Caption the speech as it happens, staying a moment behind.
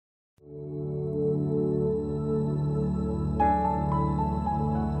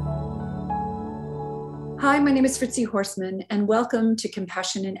Hi, my name is Fritzi Horstman, and welcome to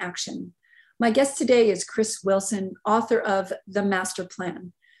Compassion in Action. My guest today is Chris Wilson, author of The Master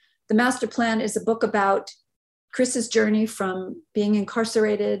Plan. The Master Plan is a book about Chris's journey from being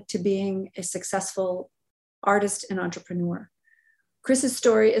incarcerated to being a successful artist and entrepreneur. Chris's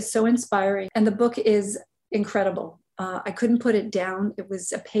story is so inspiring, and the book is incredible. I couldn't put it down. It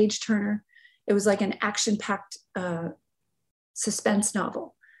was a page turner. It was like an action-packed suspense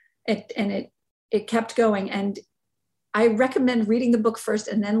novel. It kept going. And I recommend reading the book first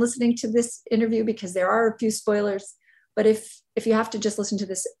and then listening to this interview because there are a few spoilers. But if you have to just listen to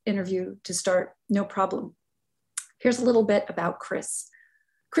this interview to start, no problem. Here's a little bit about Chris.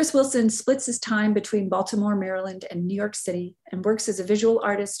 Chris Wilson splits his time between Baltimore, Maryland, and New York City and works as a visual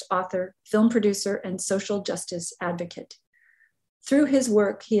artist, author, film producer, and social justice advocate. Through his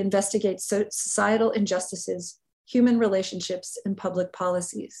work, he investigates societal injustices, human relationships, and public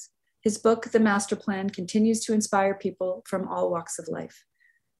policies. His book, The Master Plan, continues to inspire people from all walks of life.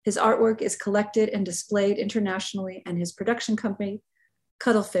 His artwork is collected and displayed internationally, and his production company,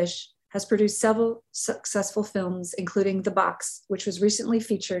 Cuttlefish, has produced several successful films, including The Box, which was recently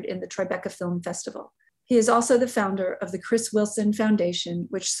featured in the Tribeca Film Festival. He is also the founder of the Chris Wilson Foundation,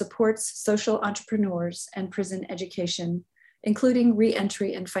 which supports social entrepreneurs and prison education, including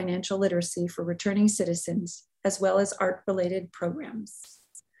re-entry and financial literacy for returning citizens, as well as art-related programs.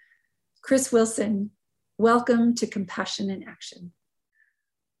 Chris Wilson, welcome to Compassion in Action.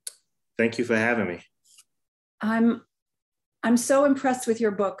 Thank you for having me. I'm so impressed with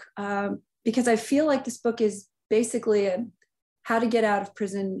your book because I feel like this book is basically a how to get out of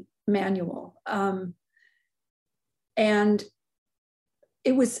prison manual. And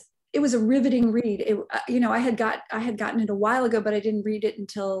it was a riveting read. I had gotten it a while ago, but I didn't read it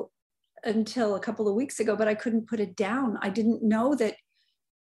until a couple of weeks ago, but I couldn't put it down. I didn't know that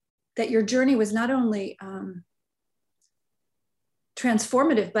your journey was not only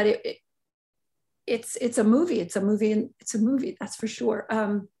transformative, but it's a movie. It's a movie. That's for sure.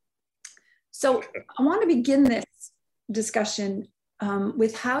 So I want to begin this discussion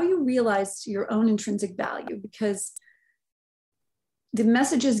with how you realized your own intrinsic value, because the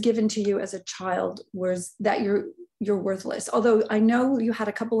messages given to you as a child was that you're worthless. Although I know you had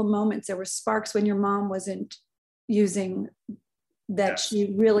a couple of moments, there were sparks when your mom wasn't using that. Yes.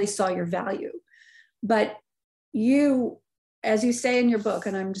 She really saw your value. But you, as you say in your book,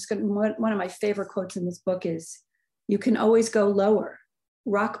 and I'm just going to, one of my favorite quotes in this book is, you can always go lower.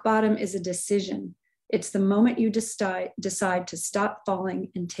 Rock bottom is a decision. It's the moment you decide to stop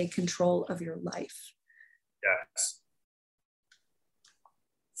falling and take control of your life. Yes.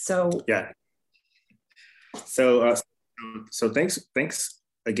 So, yeah. So thanks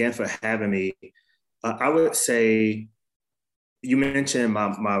again for having me. I would say, you mentioned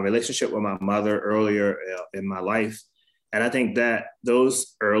my relationship with my mother earlier in my life. And I think that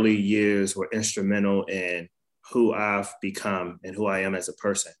those early years were instrumental in who I've become and who I am as a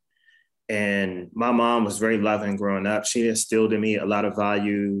person. And my mom was very loving growing up. She instilled in me a lot of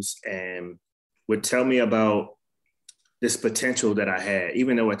values and would tell me about this potential that I had,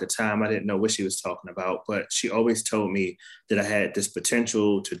 even though at the time I didn't know what she was talking about, but she always told me that I had this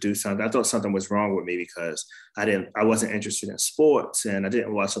potential to do something. I thought something was wrong with me because I wasn't interested in sports and I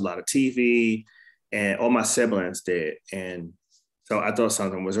didn't watch a lot of TV, and all my siblings did. And so I thought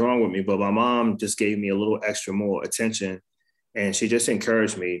something was wrong with me, but my mom just gave me a little extra more attention. And she just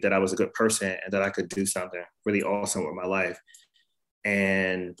encouraged me that I was a good person and that I could do something really awesome with my life.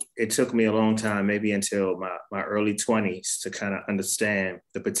 And it took me a long time, maybe until my early 20s, to kind of understand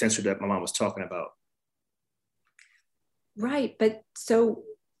the potential that my mom was talking about. Right. But so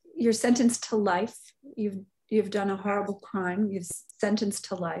you're sentenced to life. You've done a horrible crime. You've sentenced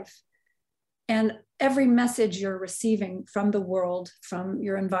to life. And every message you're receiving from the world, from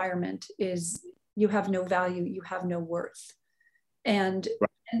your environment, is you have no value, you have no worth. And, right.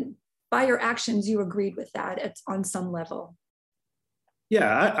 And by your actions, you agreed with that on some level. Yeah,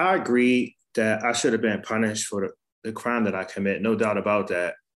 I agree that I should have been punished for the crime that I commit. No doubt about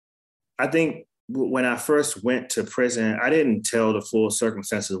that. I think when I first went to prison, I didn't tell the full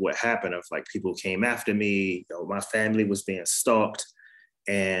circumstances of what happened. Of like, people came after me, my family was being stalked,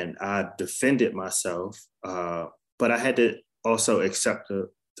 and I defended myself. But I had to also accept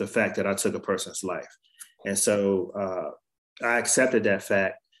the fact that I took a person's life. And so I accepted that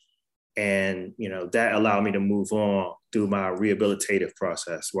fact. And, that allowed me to move on through my rehabilitative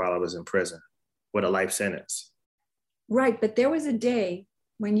process while I was in prison with a life sentence. Right. But there was a day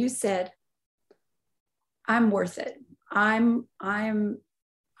when you said, I'm worth it. I'm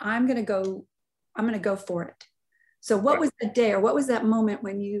going to go for it. So what was that day, or what was that moment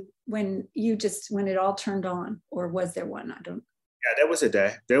when it all turned on, or was there one? I don't. Yeah, there was a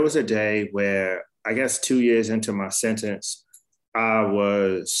day. There was a day where I guess 2 years into my sentence, I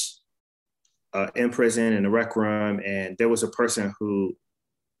was in prison in the rec room, and there was a person who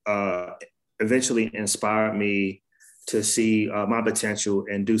uh, eventually inspired me to see my potential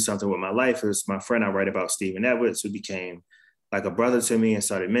and do something with my life. It was my friend I write about, Stephen Edwards, who became like a brother to me and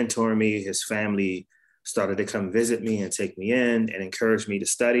started mentoring me. His family started to come visit me and take me in and encourage me to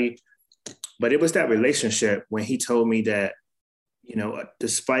study. But it was that relationship when he told me that, you know,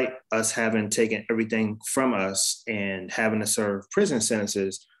 despite us having taken everything from us and having to serve prison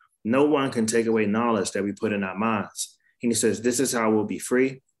sentences, no one can take away knowledge that we put in our minds. And he says, this is how we'll be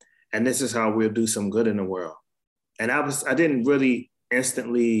free. And this is how we'll do some good in the world. And I didn't really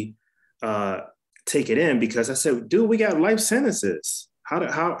instantly take it in, because I said, dude, we got life sentences.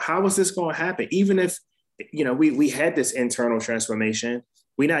 How is this going to happen? Even if, you know, we had this internal transformation,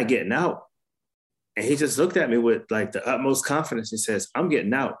 we're not getting out. And he just looked at me with like the utmost confidence and says, I'm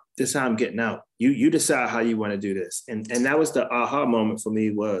getting out. This is how I'm getting out. You decide how you want to do this. And that was the aha moment for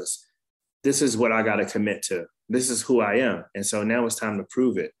me, was this is what I got to commit to. This is who I am. And so now it's time to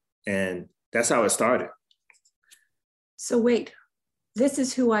prove it. And that's how it started. So wait, this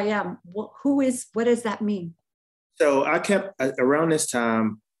is who I am. What does that mean? So around this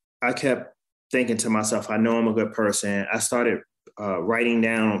time, I kept thinking to myself, I know I'm a good person. I started writing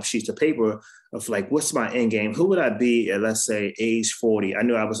down on sheets of paper of like, what's my end game? Who would I be at, let's say, age 40? I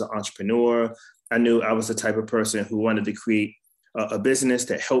knew I was an entrepreneur. I knew I was the type of person who wanted to create a business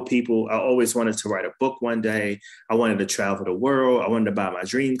that helped people. I always wanted to write a book one day. I wanted to travel the world. I wanted to buy my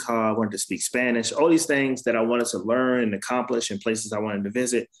dream car. I wanted to speak Spanish. All these things that I wanted to learn and accomplish in places I wanted to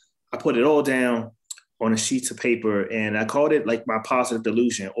visit. I put it all down on a sheet of paper, and I called it like my positive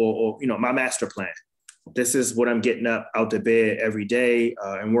delusion, or you know, my master plan. This is what I'm getting up out the bed every day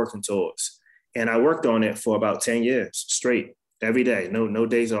and working towards. And I worked on it for about 10 years straight, every day, no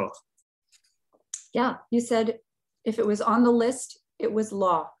days off. Yeah, you said if it was on the list, it was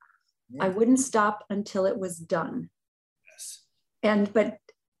law. Yeah. I wouldn't stop until it was done. Yes. But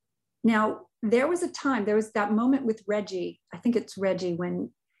now there was that moment with Reggie, I think it's Reggie,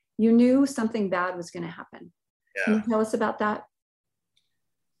 when you knew something bad was going to happen. Yeah. Can you tell us about that?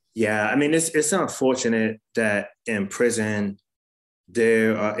 Yeah, I mean, it's unfortunate that in prison,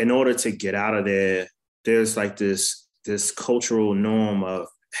 in order to get out of there, there's like this cultural norm of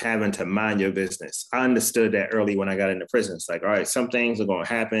having to mind your business. I understood that early when I got into prison. It's like, all right, some things are going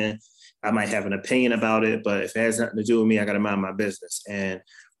to happen. I might have an opinion about it, but if it has nothing to do with me, I got to mind my business. And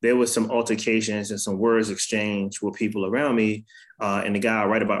there was some altercations and some words exchanged with people around me. And the guy I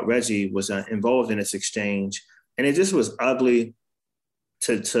write about, Reggie, was involved in this exchange. And it just was ugly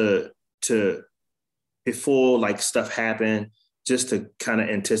to before like stuff happened, just to kind of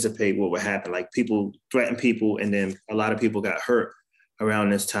anticipate what would happen. Like people threatened people, and then a lot of people got hurt around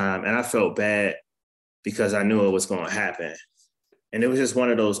this time. And I felt bad because I knew it was going to happen. And it was just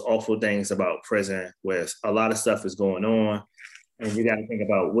one of those awful things about prison, where a lot of stuff is going on, and you got to think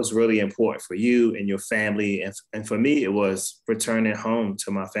about what's really important for you and your family. And for me, it was returning home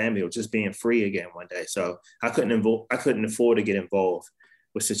to my family, or just being free again one day. So I couldn't afford to get involved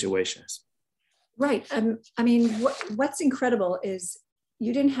with situations. Right. I mean, what's incredible is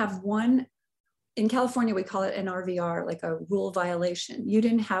you didn't have one. In California, we call it an RVR, like a rule violation. You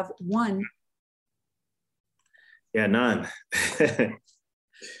didn't have one. Yeah, none.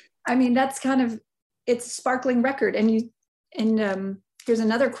 I mean, it's a sparkling record. And here's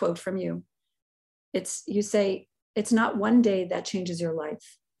another quote from you. You say, it's not one day that changes your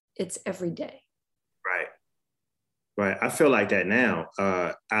life. It's every day. Right. I feel like that now.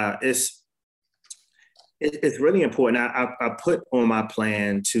 It's really important. I put on my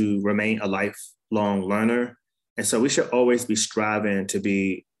plan to remain a lifelong learner. And so we should always be striving to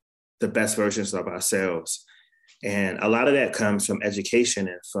be the best versions of ourselves. And a lot of that comes from education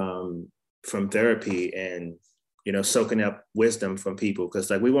and from therapy, and, you know, soaking up wisdom from people, because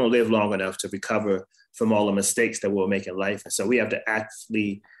like we won't live long enough to recover from all the mistakes that we'll make in life. And so we have to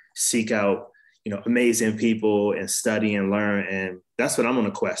actively seek out, you know, amazing people and study and learn. And that's what I'm on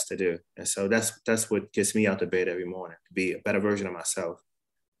a quest to do. And so that's what gets me out of bed every morning, to be a better version of myself.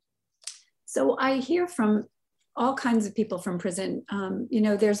 So I hear from all kinds of people from prison. You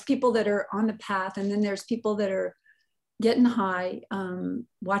know, there's people that are on the path, and then there's people that are getting high,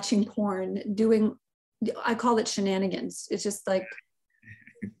 watching porn, doing, I call it shenanigans. It's just like,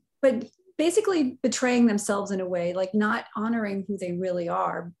 but basically betraying themselves in a way, like not honoring who they really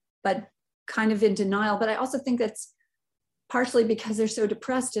are, but kind of in denial. But I also think that's partially because they're so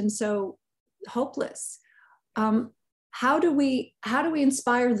depressed and so hopeless. how do we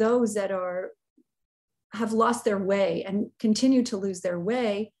inspire those that have lost their way and continue to lose their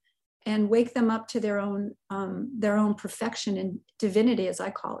way, and wake them up to their own perfection and divinity, as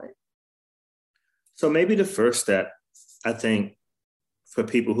I call it? So maybe the first step, I think, for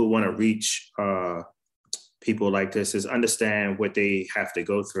people who want to reach people like this is understand what they have to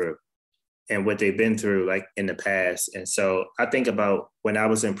go through and what they've been through, like in the past. And so I think about when I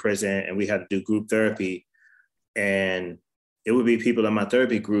was in prison and we had to do group therapy, and it would be people in my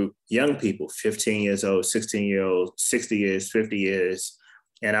therapy group, young people, 15 years old, 16-year-olds, 60 years, 50 years.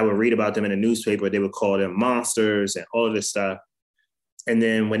 And I would read about them in the newspaper. They would call them monsters and all of this stuff. And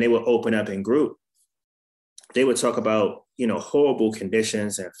then when they would open up in group, they would talk about, horrible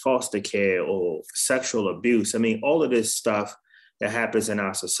conditions and foster care or sexual abuse. I mean, all of this stuff that happens in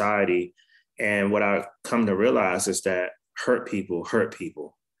our society. And what I come to realize is that hurt people hurt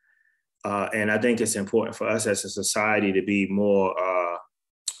people. And I think it's important for us as a society to be more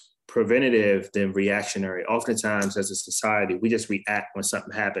preventative than reactionary. Oftentimes as a society, we just react when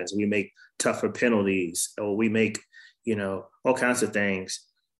something happens. We make tougher penalties, or we make, all kinds of things.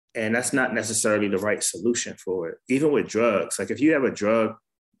 And that's not necessarily the right solution for it. Even with drugs, like if you have a drug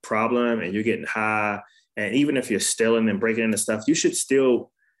problem and you're getting high, and even if you're stealing and breaking into stuff, you should still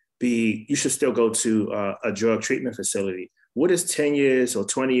go to a drug treatment facility. What is 10 years or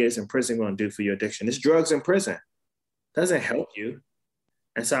 20 years in prison going to do for your addiction? It's drugs in prison. Doesn't help you.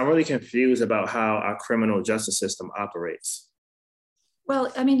 And so I'm really confused about how our criminal justice system operates.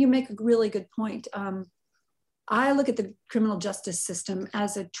 Well, I mean, you make a really good point. I look at the criminal justice system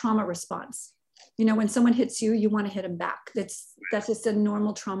as a trauma response. When someone hits you, you want to hit them back. That's just a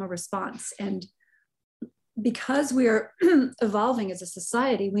normal trauma response. And because we are evolving as a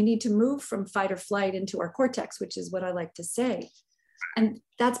society, we need to move from fight or flight into our cortex, which is what I like to say. And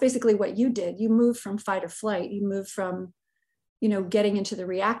that's basically what you did. You moved from fight or flight. You moved from, getting into the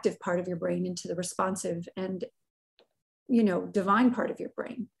reactive part of your brain into the responsive and, divine part of your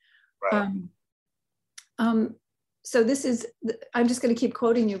brain. Right. So this is, I'm just going to keep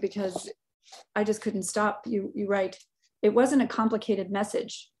quoting you because I just couldn't stop. You write, "It wasn't a complicated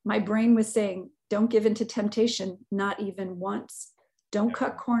message. My brain was saying, don't give in to temptation, not even once. Don't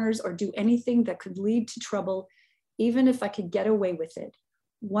cut corners or do anything that could lead to trouble, even if I could get away with it.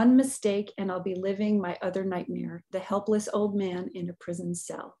 One mistake and I'll be living my other nightmare, the helpless old man in a prison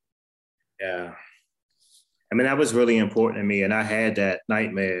cell." Yeah. I mean, that was really important to me. And I had that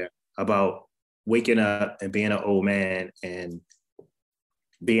nightmare about waking up and being an old man and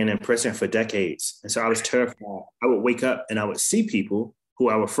being in prison for decades. And so I was terrified. I would wake up and I would see people who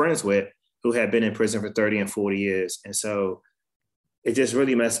I was friends with who had been in prison for 30 and 40 years. And so it just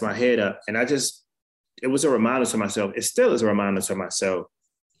really messed my head up. And it was a reminder to myself. It still is a reminder to myself.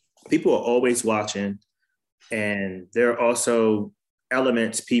 People are always watching. And there are also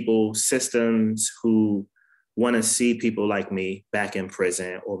elements, people, systems who want to see people like me back in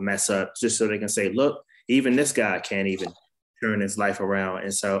prison or mess up just so they can say, look, even this guy can't even turn his life around.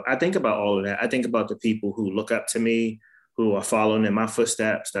 And so I think about all of that. I think about the people who look up to me, who are following in my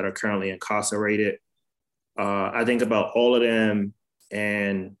footsteps, that are currently incarcerated. I think about all of them.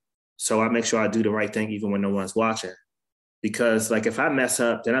 And so I make sure I do the right thing even when no one's watching. Because like if I mess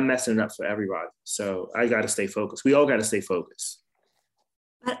up, then I'm messing it up for everybody. So I got to stay focused. We all got to stay focused.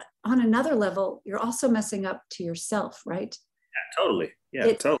 But on another level, you're also messing up to yourself, right? Yeah, totally. Yeah,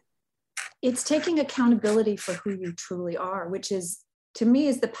 totally. It's taking accountability for who you truly are, which is, to me,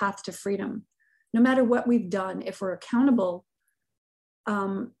 is the path to freedom. No matter what we've done, if we're accountable,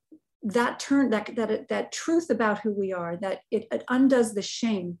 that truth about who we are, that it undoes the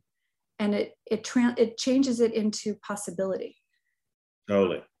shame, and it changes it into possibility.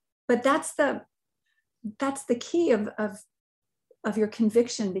 Totally. But that's the key of your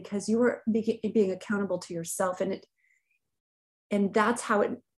conviction, because you were being accountable to yourself, and that's how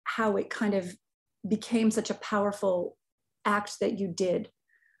it kind of became such a powerful act that you did.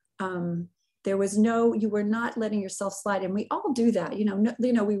 You were not letting yourself slide, and we all do that.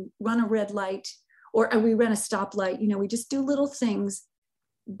 We run a red light or we run a stoplight. We just do little things,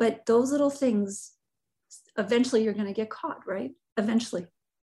 but those little things, eventually you're going to get caught, right? Eventually.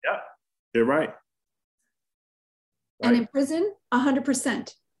 Yeah, you're right. And in prison,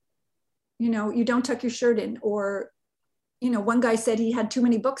 100%. You don't tuck your shirt in, or, one guy said he had too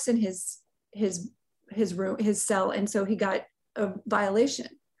many books in his room, his cell, and so he got a violation.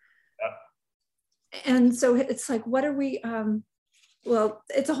 Yeah. And so it's like, what are we? Well,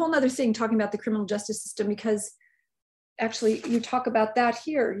 it's a whole nother thing talking about the criminal justice system, because actually you talk about that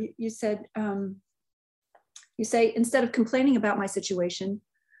here. You say, instead of complaining about my situation,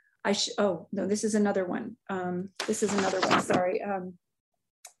 oh, no, this is another one. Sorry.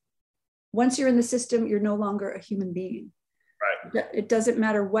 Once you're in the system, you're no longer a human being. Right. It doesn't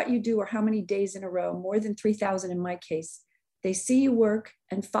matter what you do or how many days in a row, more than 3,000 in my case. They see you work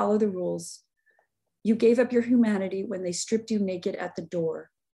and follow the rules. You gave up your humanity when they stripped you naked at the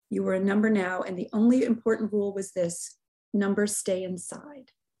door. You were a number now, and the only important rule was this: numbers stay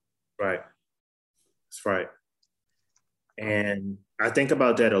inside. Right. That's right. And I think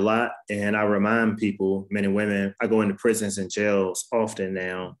about that a lot. And I remind people, men and women, I go into prisons and jails often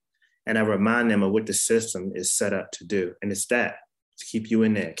now, and I remind them of what the system is set up to do. And it's that, to keep you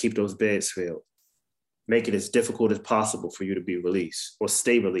in there, keep those beds filled, make it as difficult as possible for you to be released or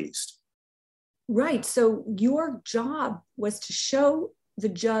stay released. Right. So your job was to show the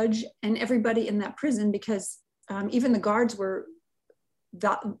judge and everybody in that prison, because even the guards were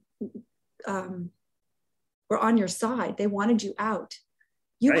on your side. They wanted you out.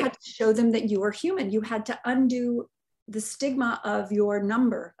 You Right. had to show them that you were human. You had to undo the stigma of your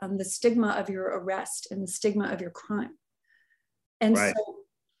number, and the stigma of your arrest, and the stigma of your crime. And Right. so,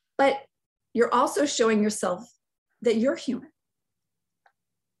 but you're also showing yourself that you're human.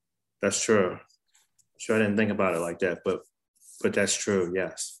 That's true. Sure, I didn't think about it like that, but that's true.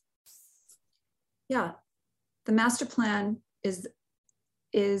 Yes. Yeah. The master plan is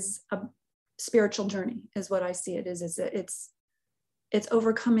a spiritual journey, is what I see it is. It's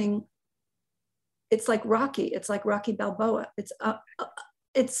overcoming. It's like Rocky. It's like Rocky Balboa. It's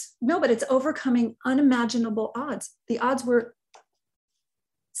overcoming unimaginable odds. The odds were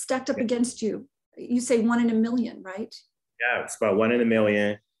stacked up against you. You say 1 in a million, right? Yeah, it's about 1 in a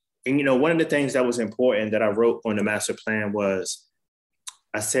million. And, you know, one of the things that was important that I wrote on the master plan was,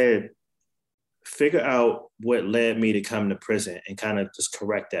 I said, figure out what led me to come to prison and kind of just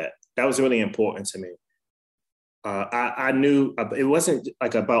correct that. That was really important to me. I knew it wasn't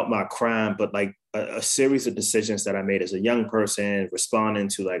like about my crime, but like a series of decisions that I made as a young person, responding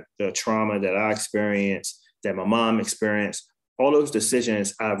to like the trauma that I experienced, that my mom experienced. All those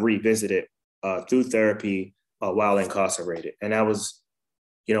decisions I've revisited through therapy while incarcerated. And that was,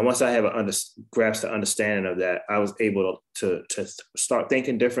 you know, once I have grasped the understanding of that, I was able to start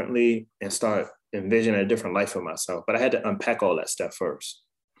thinking differently and start envisioning a different life for myself. But I had to unpack all that stuff first.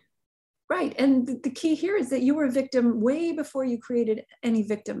 Right. And the key here is that you were a victim way before you created any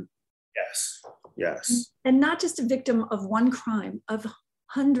victim. Yes. Yes. And not just a victim of one crime, of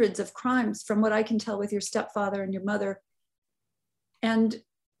hundreds of crimes, from what I can tell with your stepfather and your mother. And,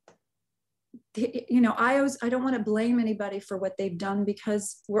 you know, I don't want to blame anybody for what they've done,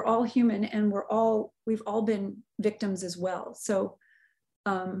 because we're all human and we've all been victims as well. So,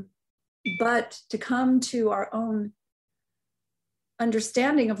 but to come to our own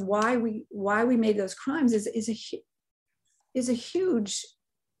understanding of why we made those crimes is a huge.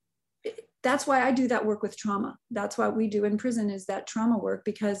 That's why I do that work with trauma. That's why we do in prison, is that trauma work,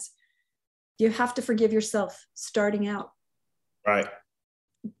 because you have to forgive yourself starting out. Right.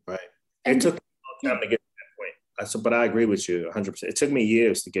 Right. It took a long time to get to that point. But I agree with you 100%. It took me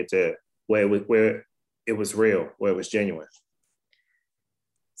years to get there where it was real, where it was genuine.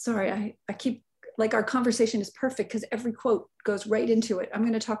 Sorry, I keep, like, our conversation is perfect because every quote goes right into it. I'm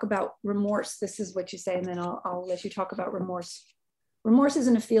going to talk about remorse. This is what you say, and then I'll let you talk about remorse. Remorse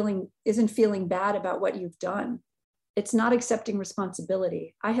isn't feeling bad about what you've done. It's not accepting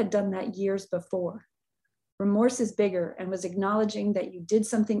responsibility. I had done that years before. Remorse is bigger and was acknowledging that you did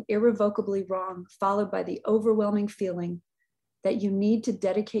something irrevocably wrong, followed by the overwhelming feeling that you need to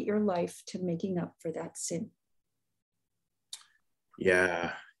dedicate your life to making up for that sin.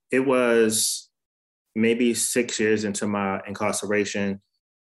 Yeah, it was maybe 6 years into my incarceration,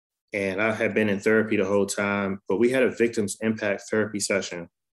 and I had been in therapy the whole time, but we had a victims impact therapy session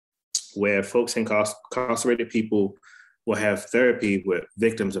where folks, incarcerated people, will have therapy with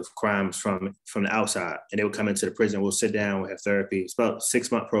victims of crimes from the outside, and they would come into the prison. We'll sit down, we'll have therapy. It's about a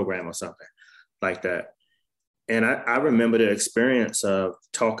 6-month program or something like that. And I remember the experience of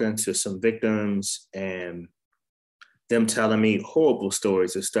talking to some victims and them telling me horrible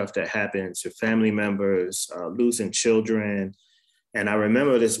stories of stuff that happened to family members, losing children. And I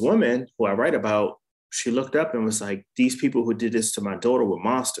remember this woman who I write about, she looked up and was like, these people who did this to my daughter were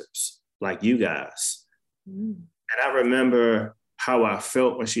monsters, like you guys. Mm. And I remember how I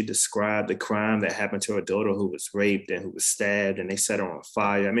felt when she described the crime that happened to her daughter, who was raped and who was stabbed, and they set her on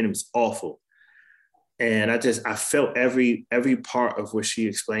fire. I mean, it was awful. And I felt every part of what she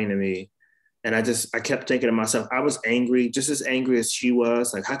explained to me. And I kept thinking to myself, I was angry, just as angry as she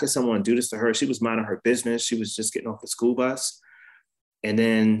was. Like, how could someone do this to her? She was minding her business. She was just getting off the school bus. And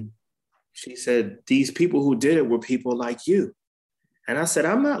then she said, these people who did it were people like you. And I said,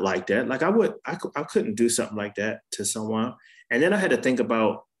 I'm not like that. Like I couldn't do something like that to someone. And then I had to think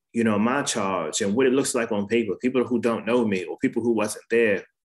about, my charge and what it looks like on paper, people who don't know me or people who wasn't there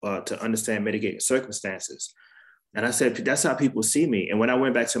to understand mitigating circumstances. And I said, that's how people see me. And when I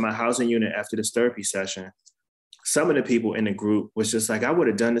went back to my housing unit after this therapy session, some of the people in the group was just like, I would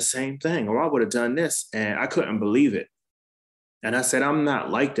have done the same thing, or I would have done this. And I couldn't believe it. And I said, I'm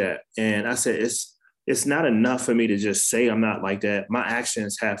not like that. And I said, it's not enough for me to just say I'm not like that. My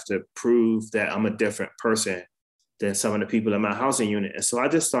actions have to prove that I'm a different person than some of the people in my housing unit. And so I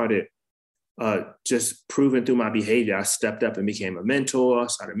just started just proving through my behavior. I stepped up and became a mentor. I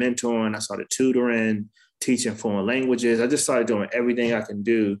started mentoring. I started tutoring, teaching foreign languages. I just started doing everything I can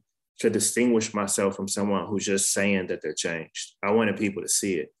do to distinguish myself from someone who's just saying that they're changed. I wanted people to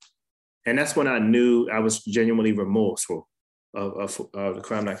see it. And that's when I knew I was genuinely remorseful of the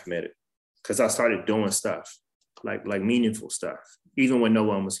crime I committed, because I started doing stuff, like meaningful stuff, even when no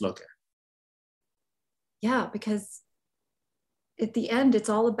one was looking. Yeah, because at the end, it's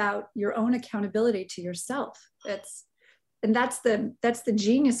all about your own accountability to yourself. That's the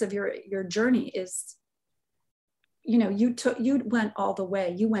genius of your journey is, you went all the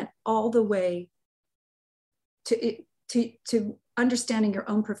way. You went all the way to understanding your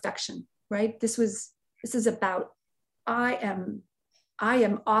own perfection, right? This is about, I am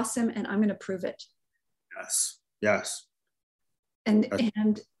awesome and I'm going to prove it. Yes. And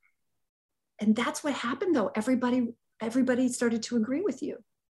that's what happened though. Everybody started to agree with you.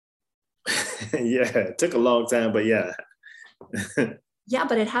 Yeah, it took a long time, but yeah. Yeah,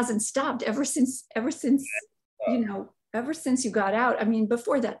 but it hasn't stopped ever since you got out. I mean,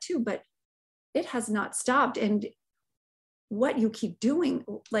 before that too, but it has not stopped. And what you keep doing,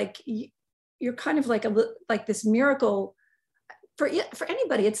 like you're kind of like this miracle for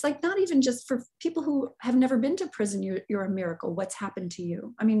anybody. It's like not even just for people who have never been to prison. You're a miracle. What's happened to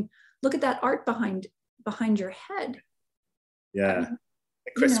you? I mean, look at that art behind your head. Yeah, I mean,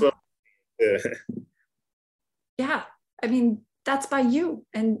 Chris Will. Yeah, I mean, that's by you,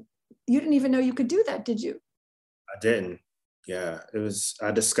 and you didn't even know you could do that, did you? I didn't. Yeah,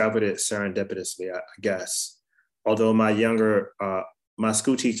 I discovered it serendipitously, I guess. Although my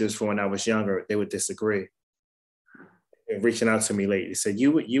school teachers from when I was younger, they would disagree. Reaching out to me lately, they said,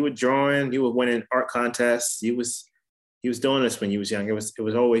 you were drawing, you were winning art contests, you was doing this when you was young. It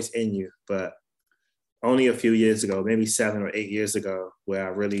was always in you. But only a few years ago, maybe 7 or 8 years ago, where I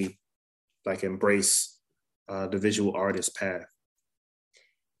really embrace the visual artist path.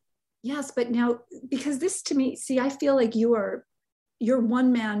 Yes, but now, because this to me, see, I feel like you're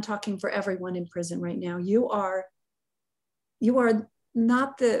one man talking for everyone in prison right now. You are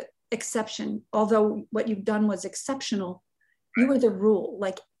not the exception, although what you've done was exceptional. You are the rule.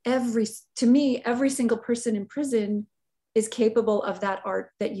 Like every single person in prison is capable of that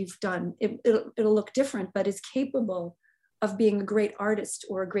art that you've done. It'll look different, but is capable of being a great artist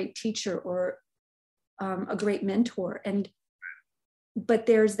or a great teacher or a great mentor. But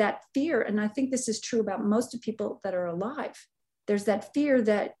there's that fear, and I think this is true about most of people that are alive. There's that fear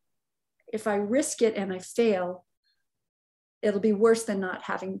that if I risk it and I fail, it'll be worse than not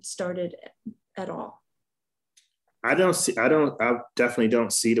having started at all. I definitely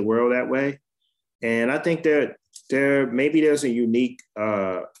don't see the world that way. And I think maybe there's a unique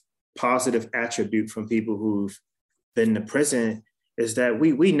positive attribute from people who've been to prison, is that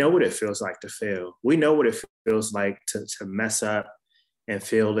we know what it feels like to fail. We know what it feels like to mess up and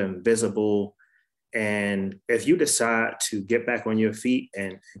feel invisible. And if you decide to get back on your feet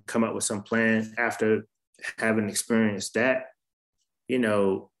and come up with some plan after having experienced that,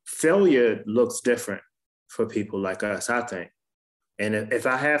 failure looks different for people like us, I think. And if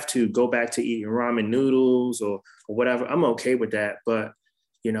I have to go back to eating ramen noodles or whatever, I'm okay with that. But,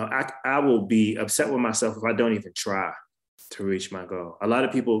 I will be upset with myself if I don't even try to reach my goal. A lot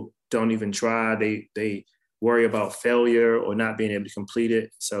of people don't even try. They worry about failure or not being able to complete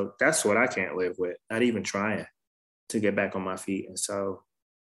it. So that's what I can't live with, not even trying to get back on my feet. And so.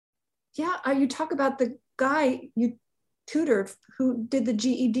 Yeah, you talk about the guy you tutored who did the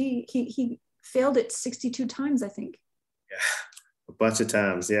GED. He failed it 62 times, I think. Yeah, a bunch of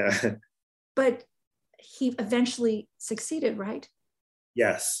times, yeah. But he eventually succeeded, right?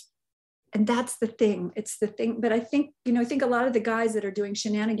 Yes. And that's the thing. It's the thing. But I think a lot of the guys that are doing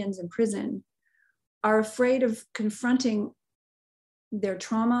shenanigans in prison are afraid of confronting their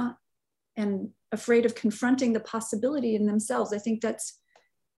trauma and afraid of confronting the possibility in themselves. I think that's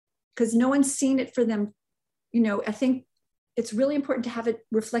because no one's seen it for them. I think it's really important to have it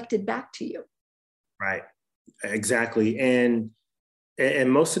reflected back to you. Right. Exactly. And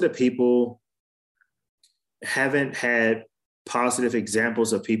most of the people haven't had positive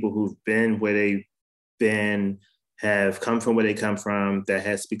examples of people who've been where they've been, have come from where they come from, that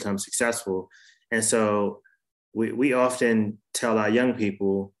has become successful. And so we often tell our young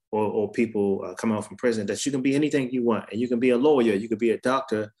people or people coming out from prison that you can be anything you want, and you can be a lawyer, you could be a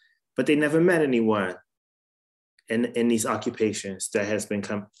doctor, but they never met anyone in these occupations that has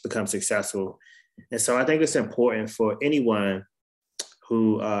become successful. And so I think it's important for anyone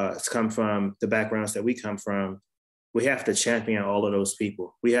who has come from the backgrounds that we come from. We have to champion all of those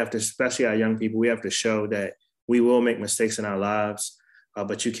people. We have to, especially our young people, we have to show that we will make mistakes in our lives,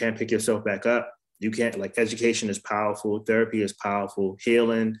 but you can't pick yourself back up. You can't, like, education is powerful, therapy is powerful,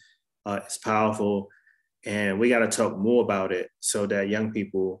 healing is powerful. And we got to talk more about it so that young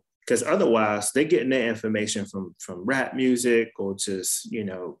people, because otherwise they're getting their information from rap music or just,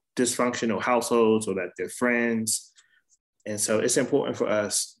 dysfunctional households or that their friends. And so it's important for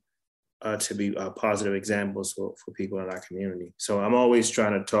us to be positive examples for people in our community. So I'm always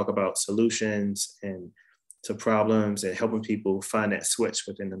trying to talk about solutions and to problems and helping people find that switch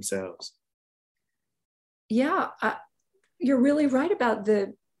within themselves. Yeah, you're really right about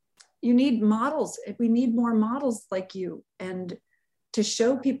you need models. We need more models like you, and to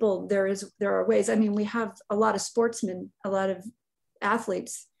show people there are ways. I mean, we have a lot of sportsmen, a lot of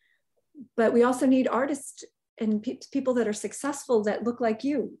athletes, but we also need artists and people that are successful that look like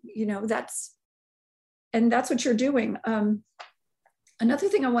you. That's what you're doing. Another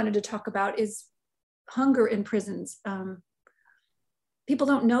thing I wanted to talk about is hunger in prisons. People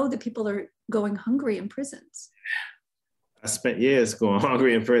don't know that people are going hungry in prisons. I spent years going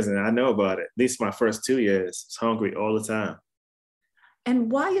hungry in prison. I know about it. At least my first 2 years, I was hungry all the time.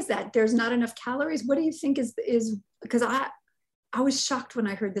 And why is that? There's not enough calories? What do you think is because I was shocked when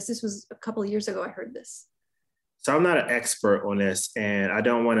I heard this. This was a couple of years ago I heard this. So I'm not an expert on this, and I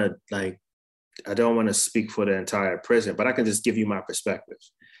don't want to speak for the entire prison, but I can just give you my perspective.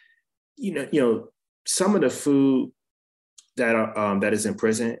 Some of the food that is in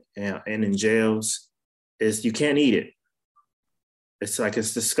prison and in jails is you can't eat it. It's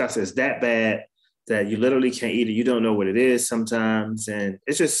disgusting. It's that bad that you literally can't eat it. You don't know what it is sometimes. And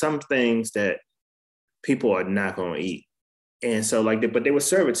it's just some things that people are not going to eat. And so but they will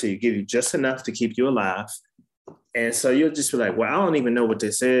serve it to you, give you just enough to keep you alive. And so you'll just be like, well, I don't even know what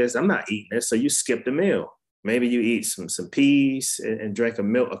this is. I'm not eating this. So you skip the meal. Maybe you eat some peas and drink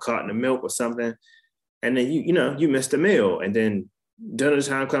a carton of milk or something. And then you miss the meal. And then dinner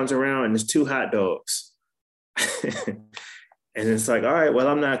time comes around and there's 2 hot dogs. And it's like, all right, well,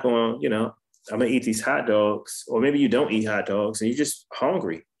 I'm not going, I'm going to eat these hot dogs. Or maybe you don't eat hot dogs and you're just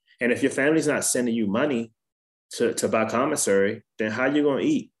hungry. And if your family's not sending you money to buy commissary, then how you going to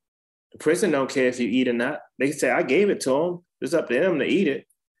eat? The prison don't care if you eat or not. They can say, I gave it to them. It's up to them to eat it.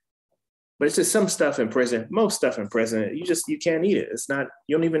 But it's just some stuff in prison, most stuff in prison, you can't eat it. It's not,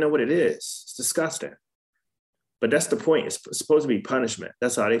 you don't even know what it is. It's disgusting. But that's the point. It's supposed to be punishment.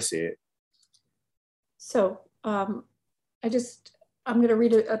 That's how they see it. So I'm going to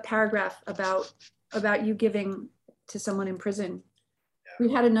read a paragraph about you giving to someone in prison. Yeah.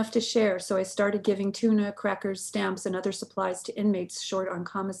 We had enough to share, so I started giving tuna, crackers, stamps, and other supplies to inmates short on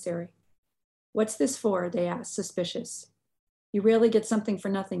commissary. What's this for? They asked, suspicious. You rarely get something for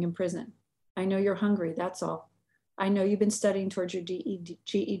nothing in prison. I know you're hungry, that's all. I know you've been studying towards your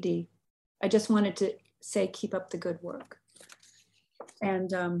GED. I just wanted to say, keep up the good work.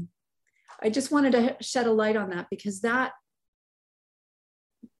 And I just wanted to shed a light on that, because that's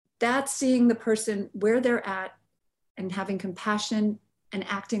seeing the person where they're at and having compassion and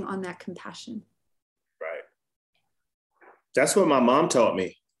acting on that compassion. Right. That's what my mom taught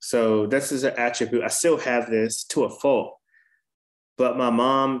me. So this is an attribute. I still have this to a fault, but my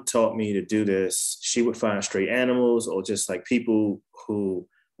mom taught me to do this. She would find stray animals or just like people who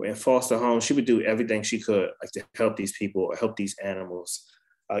were in foster homes. She would do everything she could to help these people or help these animals.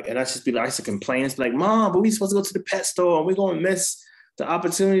 And I used to complain. It's like, Mom, but we supposed to go to the pet store and we're going to miss the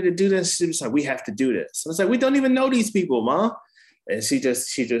opportunity to do this. She was like, we have to do this. And it's like, we don't even know these people, Mom. And she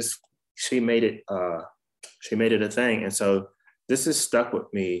made it a thing. And so this has stuck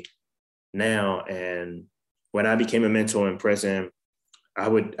with me now. And when I became a mentor in prison, I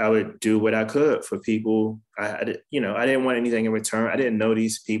would do what I could for people. I didn't want anything in return. I didn't know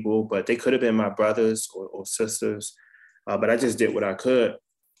these people, but they could have been my brothers or sisters. But I just did what I could.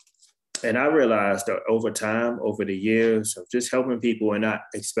 And I realized that over time, over the years of just helping people and not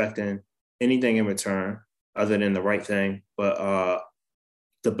expecting anything in return other than the right thing, but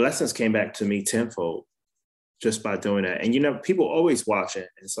the blessings came back to me tenfold just by doing that. And, people always watching.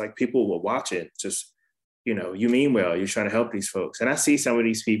 It's like people were watching, just, you mean well, you're trying to help these folks. And I see some of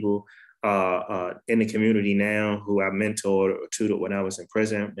these people in the community now who I mentored or tutored when I was in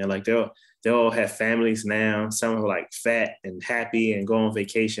prison. And like they all have families now. Some are like fat and happy and go on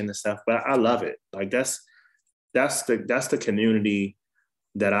vacation and stuff. But I love it. Like that's the community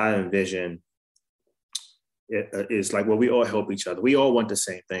that I envision. It is like, well, we all help each other. We all want the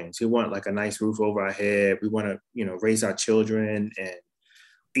same things. We want like a nice roof over our head. We want to, raise our children and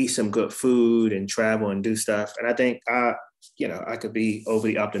eat some good food and travel and do stuff. And I think I could be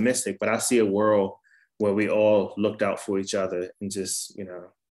overly optimistic, but I see a world where we all looked out for each other and just,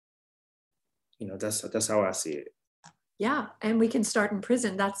 that's how I see it. Yeah. And we can start in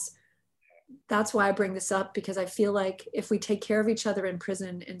prison. That's why I bring this up, because I feel like if we take care of each other in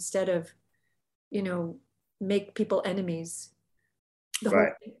prison instead of, make people enemies,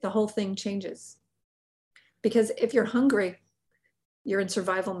 the whole thing changes. Because if you're hungry, you're in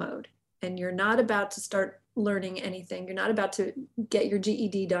survival mode and you're not about to start learning anything. You're not about to get your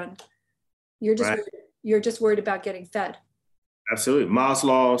GED done. You're just worried about getting fed. Absolutely.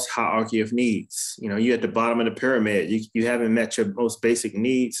 Maslow's hierarchy of needs. You're at the bottom of the pyramid. You haven't met your most basic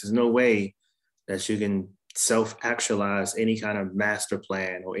needs. There's no way that you can self-actualize any kind of master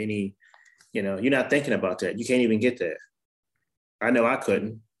plan or any, you're not thinking about that. You can't even get there. I know I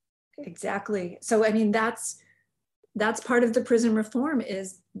couldn't. Exactly. So, I mean, that's part of the prison reform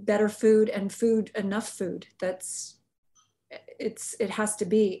is better food and enough food. It has to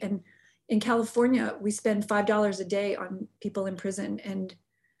be. And in California, we spend $5 a day on people in prison, and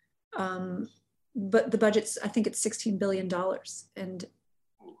but the budget's, I think it's $16 billion.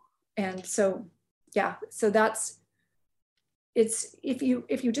 And so, yeah, so if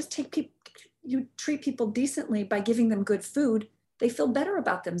you just you treat people decently by giving them good food, they feel better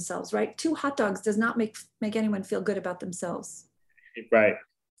about themselves, right? 2 hot dogs does not make anyone feel good about themselves. Right.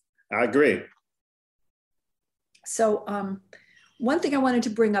 I agree. So one thing I wanted to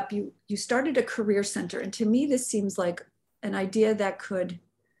bring up, you started a career center. And to me, this seems like an idea that could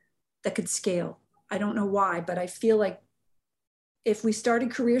scale. I don't know why, but I feel like if we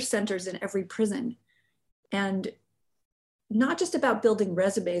started career centers in every prison, and not just about building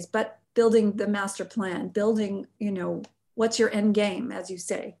resumes, but building the master plan, building, what's your end game, as you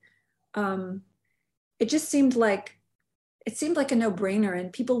say. It just seemed like a no-brainer,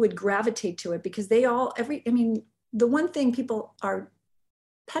 and people would gravitate to it because the one thing people are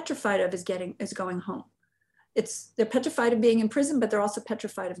petrified of is going home. They're petrified of being in prison, but they're also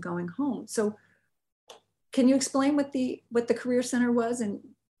petrified of going home. So can you explain what the career center was and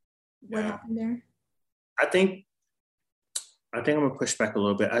what happened there? I think I'm gonna push back a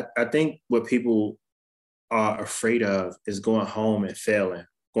little bit. I think what people are afraid of is going home and failing,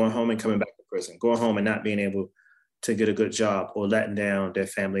 going home and coming back to prison, going home and not being able to get a good job, or letting down their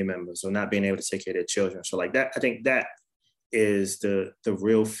family members, or not being able to take care of their children. So like that, I think that is the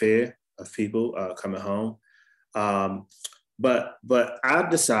real fear of people coming home. But I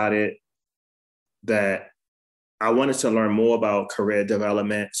decided that I wanted to learn more about career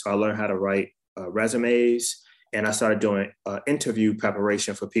development. So I learned how to write resumes, and I started doing interview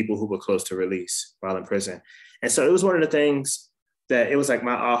preparation for people who were close to release while in prison. And so it was one of the things that it was like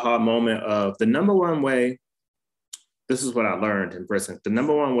my aha moment of the number one way. This is what I learned in prison. The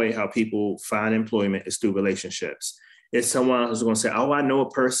number one way how people find employment is through relationships. It's someone who's going to say, oh, I know a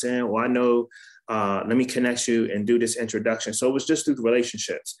person, or I know, let me connect you and do this introduction. So it was just through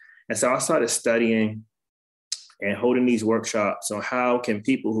relationships. And so I started studying and holding these workshops on how can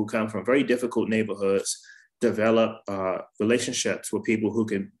people who come from very difficult neighborhoods develop relationships with people who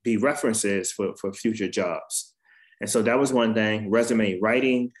can be references for future jobs. And so that was one thing, resume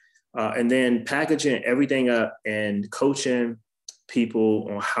writing, and then packaging everything up and coaching people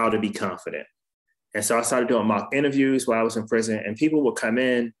on how to be confident. And so I started doing mock interviews while I was in prison, and people would come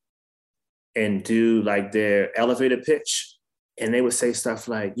in and do like their elevator pitch. And they would say stuff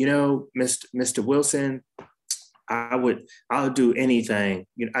like, Mr. Wilson, I'll do anything.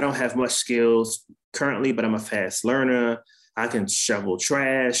 I don't have much skills currently, but I'm a fast learner. I can shovel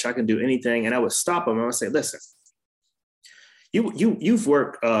trash. I can do anything. And I would stop them and I would say, listen, you've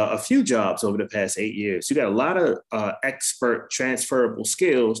worked a few jobs over the past 8 years. You got a lot of expert transferable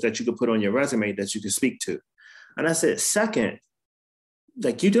skills that you could put on your resume that you could speak to. And I said, second,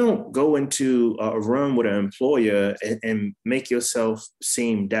 like, you don't go into a room with an employer and make yourself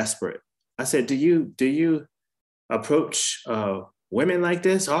seem desperate. I said, do you approach women like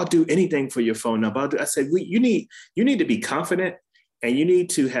this? I'll do anything for your phone number. I said, you need to be confident, and you need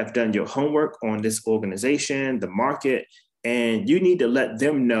to have done your homework on this organization, the market, and you need to let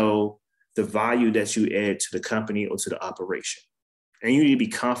them know the value that you add to the company or to the operation. And you need to be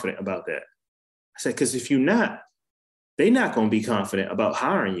confident about that. I said, because if you're not, they're not going to be confident about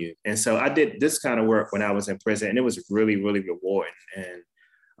hiring you. And so I did this kind of work when I was in prison, and it was really, really rewarding. And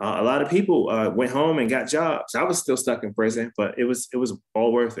a lot of people went home and got jobs. I was still stuck in prison, but it was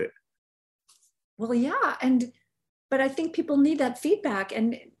all worth it. Well, yeah, but I think people need that feedback,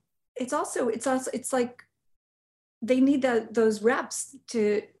 and it's like they need those reps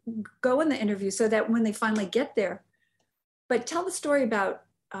to go in the interview so that when they finally get there. But tell the story about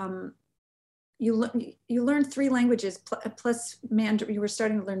you learned 3 languages plus Mandarin. You were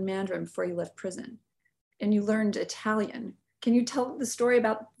starting to learn Mandarin before you left prison, and you learned Italian. Can you tell the story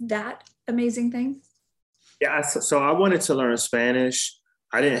about that amazing thing? Yeah, so I wanted to learn Spanish.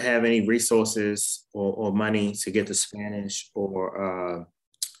 I didn't have any resources or money to get the Spanish or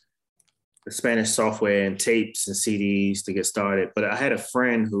the Spanish software and tapes and CDs to get started. But I had a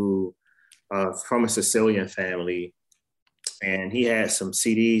friend who from a Sicilian family, and he had some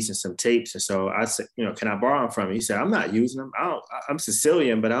CDs and some tapes. And so I said, can I borrow them from him? He said, I'm not using them. I'm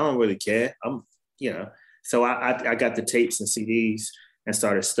Sicilian, but I don't really care. So I got the tapes and CDs and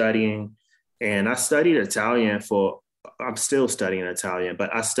started studying. And I studied Italian I'm still studying Italian,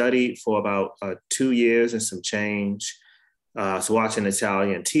 but I studied for about 2 years and some change. So watching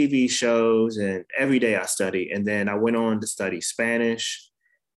Italian TV shows, and every day I studied. And then I went on to study Spanish.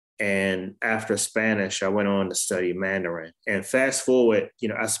 And after Spanish, I went on to study Mandarin. And fast forward,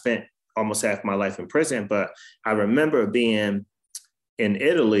 I spent almost half my life in prison, but I remember being in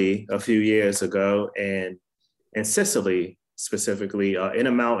Italy a few years ago, and in Sicily specifically, in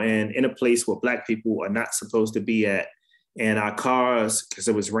a mountain, in a place where Black people are not supposed to be at. And our cars, because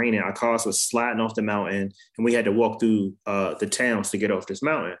it was raining, our cars were sliding off the mountain, and we had to walk through the towns to get off this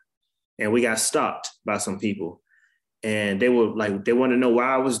mountain. And we got stopped by some people. And they were like, they want to know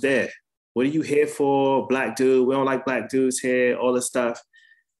why I was there. What are you here for? Black dude, we don't like Black dudes here, all this stuff.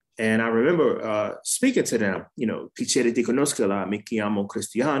 And I remember speaking to them, Piacere di conoscerla, mi chiamo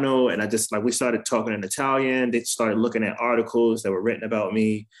Cristiano. And I just we started talking in Italian. They started looking at articles that were written about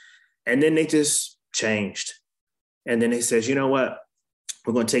me. And then they just changed. And then they says, you know what?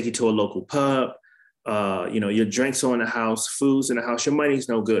 We're going to take you to a local pub. Your drinks are in the house, food's in the house, your money's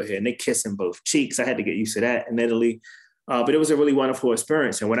no good here. And they kissing both cheeks. I had to get used to that in Italy. But it was a really wonderful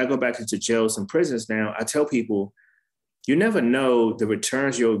experience. And when I go back into jails and prisons now, I tell people, you never know the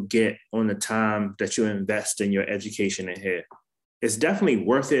returns you'll get on the time that you invest in your education in here. It's definitely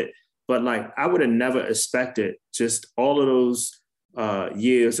worth it. But I would have never expected just all of those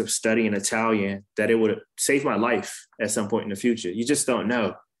years of studying Italian that it would save my life at some point in the future. You just don't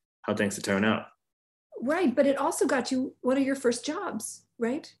know how things will turn out. Right, but it also got you one of your first jobs,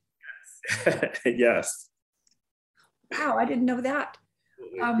 right? Yes. Wow, I didn't know that.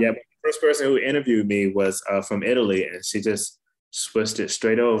 Yeah, but the first person who interviewed me was from Italy, and she just switched it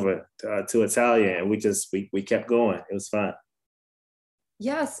straight over to Italian, and we kept going. It was fun.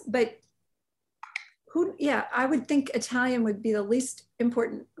 Yes, but I would think Italian would be the least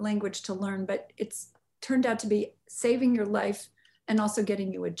important language to learn, but it's turned out to be saving your life and also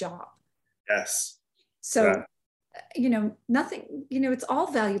getting you a job. Yes. So, nothing, it's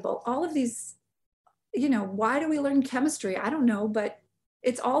all valuable. All of these, why do we learn chemistry? I don't know, but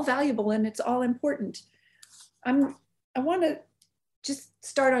it's all valuable and it's all important. I want to just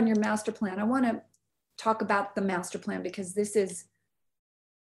start on your master plan. I want to talk about the master plan because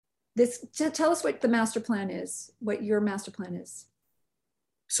tell us what the master plan is, what your master plan is.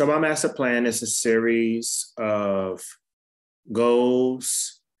 So my master plan is a series of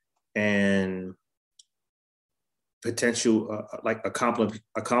goals and potential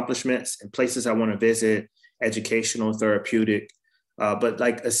accomplishments and places I want to visit, educational, therapeutic. But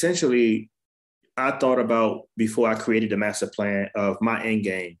essentially, I thought about before I created the master plan of my end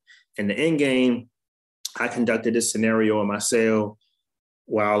game. In the end game, I conducted this scenario in my cell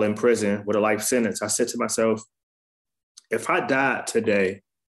while in prison with a life sentence. I said to myself, if I died today,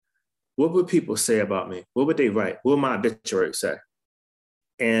 what would people say about me? What would they write? What would my obituary say?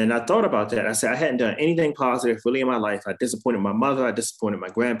 And I thought about that. I said, I hadn't done anything positive really in my life. I disappointed my mother. I disappointed my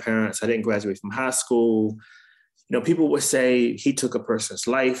grandparents. I didn't graduate from high school. People would say he took a person's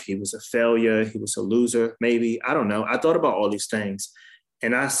life. He was a failure. He was a loser, maybe. I don't know. I thought about all these things.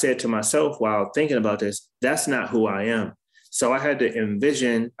 And I said to myself while thinking about this, that's not who I am. So I had to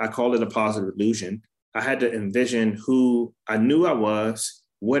envision, I call it a positive illusion. I had to envision who I knew I was,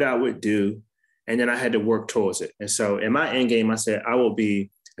 what I would do, and then I had to work towards it. And so in my end game, I said, I will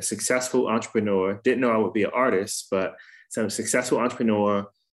be a successful entrepreneur. Didn't know I would be an artist, but so I'm a successful entrepreneur.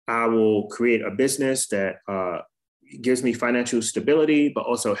 I will create a business that gives me financial stability, but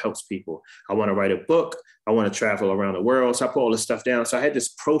also helps people. I want to write a book. I want to travel around the world. So I put all this stuff down. So I had this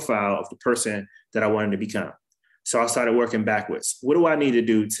profile of the person that I wanted to become. So I started working backwards. What do I need to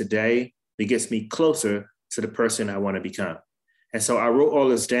do today that gets me closer to the person I want to become? And so I wrote all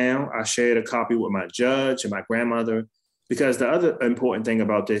this down. I shared a copy with my judge and my grandmother, because the other important thing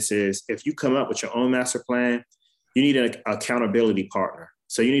about this is if you come up with your own master plan, you need an accountability partner.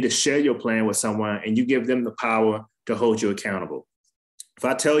 So you need to share your plan with someone and you give them the power to hold you accountable. If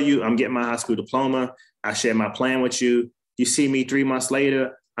I tell you I'm getting my high school diploma, I share my plan with you, you see me 3 months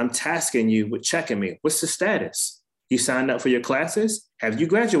later, I'm tasking you with checking me. What's the status? You signed up for your classes? Have you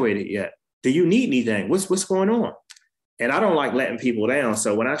graduated yet? Do you need anything? What's going on? And I don't like letting people down.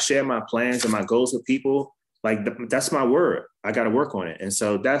 So when I share my plans and my goals with people, like that's my word. I got to work on it. And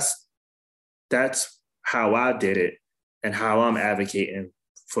so that's how I did it and how I'm advocating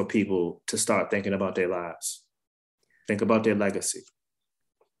for people to start thinking about their lives, think about their legacy.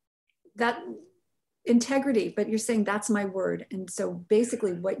 That integrity, but you're saying that's my word. And so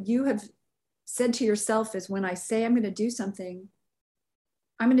basically what you have said to yourself is, when I say I'm going to do something,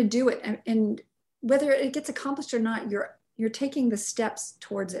 I'm going to do it. And whether it gets accomplished or not, you're taking the steps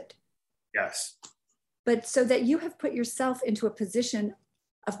towards it. Yes. But so that you have put yourself into a position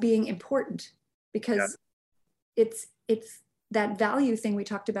of being important, because it's that value thing we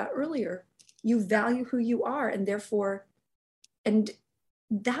talked about earlier. You value who you are, and therefore, and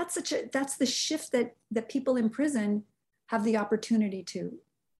that's the shift that people in prison have the opportunity to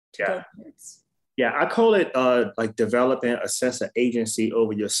go towards. Yeah, I call it like developing a sense of agency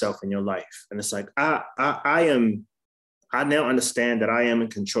over yourself and your life. And it's like I now understand that I am in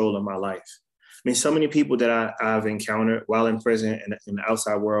control of my life. I mean, so many people that I've encountered while in prison and in the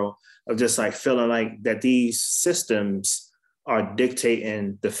outside world of just like feeling like that these systems are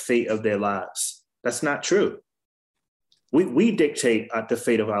dictating the fate of their lives. That's not true. We dictate the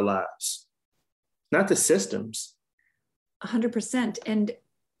fate of our lives, not the systems. 100%. And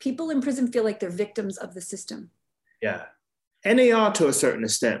people in prison feel like they're victims of the system. Yeah. And they are to a certain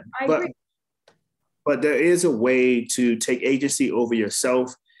extent. I agree. But there is a way to take agency over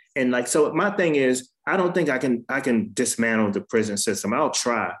yourself. And like, so my thing is, I don't think I can dismantle the prison system. I'll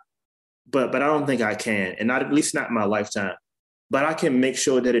try, but I don't think I can, and not, at least not in my lifetime. But I can make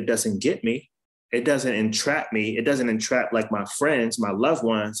sure that it doesn't get me. It doesn't entrap me. It doesn't entrap like my friends, my loved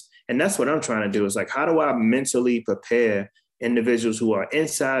ones. And that's what I'm trying to do, is like, how do I mentally prepare individuals who are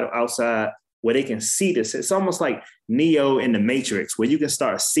inside or outside where they can see this? It's almost like Neo in the Matrix, where you can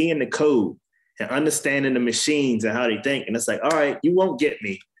start seeing the code and understanding the machines and how they think. And it's like, all right, you won't get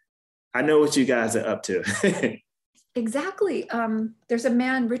me. I know what you guys are up to. Exactly. There's a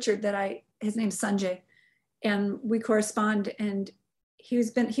man, Richard, his name's Sanjay, and we correspond, and he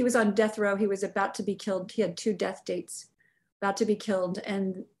was on death row. He was about to be killed. He had 2 death dates, about to be killed.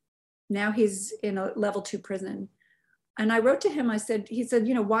 And now he's in a level 2 prison. And I wrote to him, he said,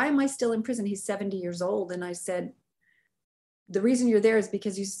 why am I still in prison? He's 70 years old. And I said, the reason you're there is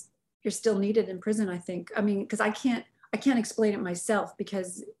because you're still needed in prison, I think. I mean, because I can't explain it myself,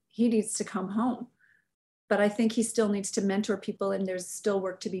 because he needs to come home. But I think he still needs to mentor people, and there's still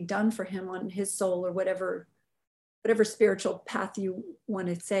work to be done for him on his soul, or whatever spiritual path you want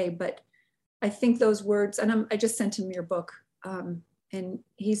to say. But I think those words, and I just sent him your book, and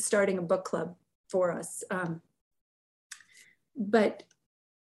he's starting a book club for us. But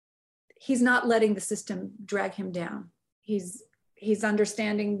he's not letting the system drag him down. He's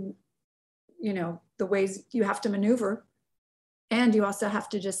understanding, the ways you have to maneuver, and you also have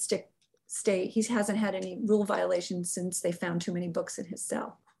to just stay. He hasn't had any rule violations since they found too many books in his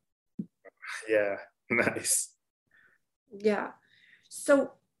cell. Yeah, nice. Yeah.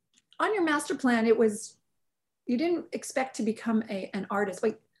 So on your master plan, you didn't expect to become an artist.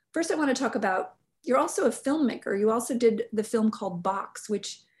 Wait, first I want to talk about, you're also a filmmaker. You also did the film called Box,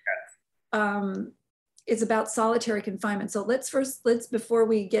 which is about solitary confinement. So let's before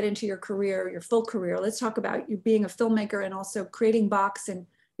we get into your career, your full career, let's talk about you being a filmmaker and also creating Box and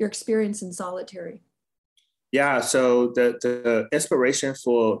your experience in solitary. Yeah, so the inspiration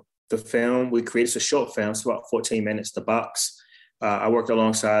for the film, we created a short film. It's about 14 minutes, The Box. I worked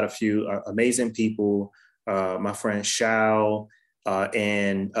alongside a few amazing people, my friend Shao,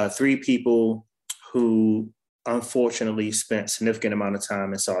 and 3 people who unfortunately spent a significant amount of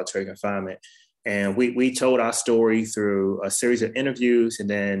time in solitary confinement. And we told our story through a series of interviews and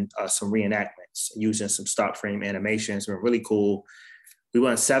then some reenactments using some stock frame animations. It was really cool. We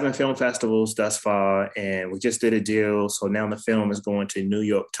won 7 film festivals thus far, and we just did a deal. So now the film is going to New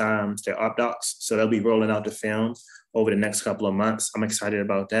York Times, their op docs. So they'll be rolling out the film over the next couple of months. I'm excited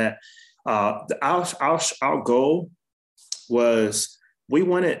about that. Our goal was, we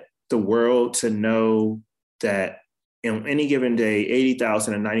wanted the world to know that on any given day,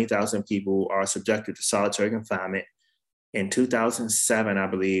 80,000 and 90,000 people are subjected to solitary confinement. In 2007, I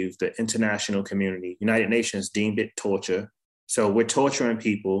believe, the international community, United Nations, deemed it torture. So we're torturing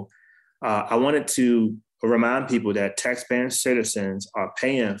people. I wanted to remind people that taxpaying citizens are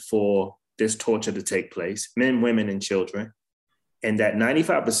paying for this torture to take place, men, women, and children, and that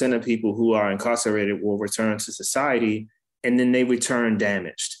 95% of people who are incarcerated will return to society, and then they return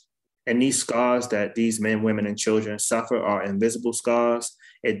damaged. And these scars that these men, women, and children suffer are invisible scars.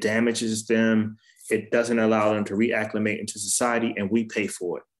 It damages them. It doesn't allow them to reacclimate into society, and we pay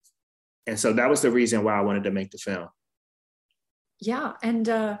for it. And so that was the reason why I wanted to make the film. Yeah, and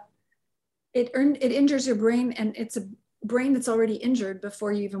it injures your brain, and it's a brain that's already injured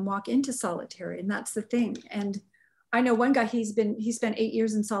before you even walk into solitary, and that's the thing. And I know one guy, he spent 8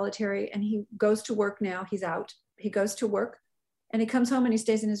 years in solitary, and he goes to work now. He's out. He goes to work, and he comes home and he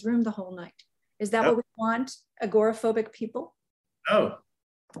stays in his room the whole night. Is that what we want? Agoraphobic people? Oh,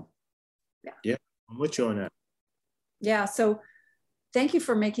 yeah. I'm with you on that. Yeah. So thank you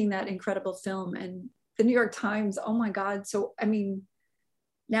for making that incredible film. And the New York Times, oh my God. So, I mean,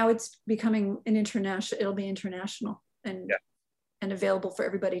 now it's becoming an international, it'll be international and available for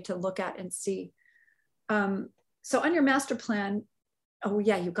everybody to look at and see. So on your master plan, oh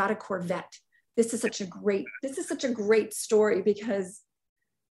yeah, you got a Corvette. This is such a great story because,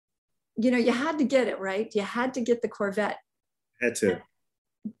 you know, you had to get it, right? You had to get the Corvette. Had to.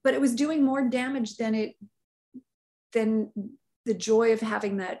 But it was doing more damage than the joy of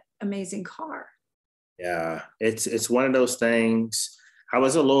having that amazing car. Yeah, it's one of those things. I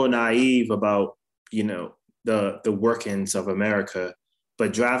was a little naive about, you know, the workings of America,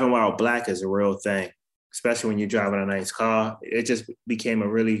 but driving while Black is a real thing, especially when you're driving a nice car. It just became a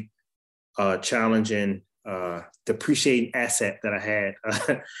really challenging, depreciating asset that I had.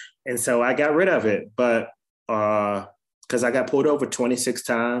 And so I got rid of it, but because I got pulled over 26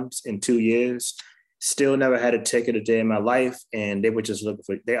 times in 2 years, still never had a ticket a day in my life. And they were just looking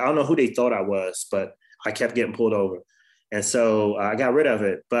for, I don't know who they thought I was, but I kept getting pulled over. And so I got rid of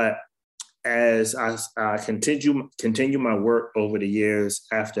it. But as I continue my work over the years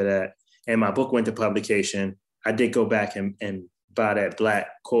after that, and my book went to publication, I did go back and buy that Black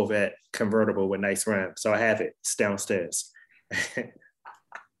Corvette convertible with nice rims. So I have it. It's downstairs.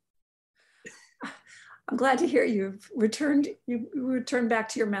 I'm glad to hear you returned back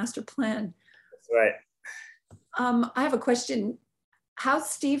to your master plan. That's right. I have a question. How's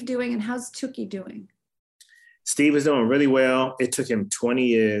Steve doing and how's Tookie doing? Steve is doing really well. It took him 20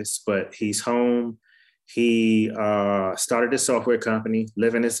 years, but he's home. He started a software company,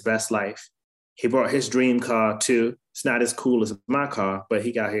 living his best life. He brought his dream car too. It's not as cool as my car, but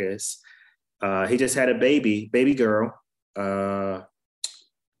he got his. He just had a baby girl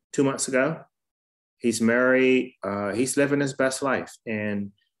 2 months ago. He's married. He's living his best life.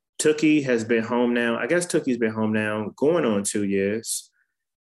 And Tookie has been home now. I guess Tookie's been home now going on 2 years.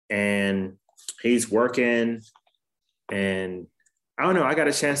 And he's working. And I don't know, I got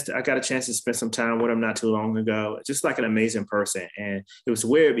a chance to spend some time with him not too long ago. Just like an amazing person. And it was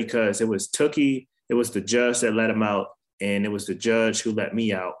weird because it was Tookie, it was the judge that let him out, and it was the judge who let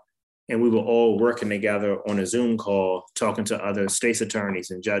me out. And we were all working together on a Zoom call, talking to other state's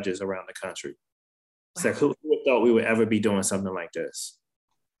attorneys and judges around the country. It's like, who thought we would ever be doing something like this?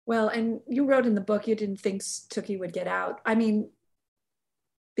 Well, and you wrote in the book, you didn't think Tookie would get out. I mean,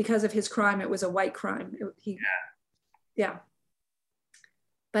 because of his crime, it was a white crime. Yeah.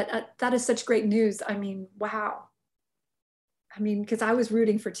 But that is such great news. I mean, wow. I mean, because I was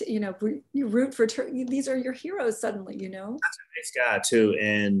rooting for, you root for, these are your heroes suddenly, you know? That's a nice guy too.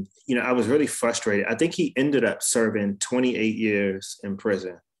 And, I was really frustrated. I think he ended up serving 28 years in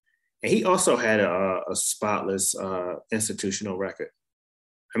prison. And he also had a spotless institutional record.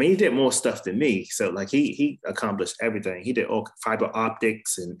 I mean, he did more stuff than me. So like he accomplished everything. He did all fiber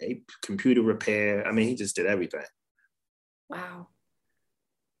optics and computer repair. I mean, he just did everything. Wow.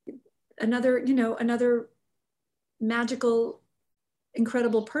 Another magical,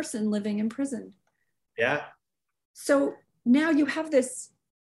 incredible person living in prison. Yeah. So now you have this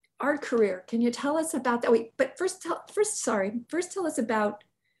art career. Can you tell us about that? Wait, but first tell us about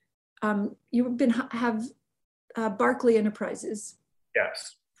you have Barkley Enterprises.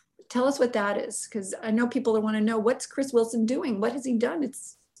 Yes. Tell us what that is, because I know people want to know, what's Chris Wilson doing? What has he done?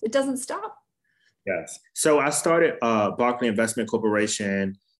 It doesn't stop. Yes. So I started Barkley Investment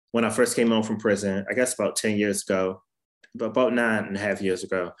Corporation when I first came home from prison, I guess about 10 years ago, about 9.5 years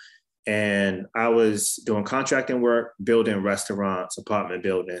ago. And I was doing contracting work, building restaurants, apartment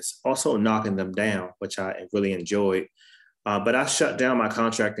buildings, also knocking them down, which I really enjoyed. But I shut down my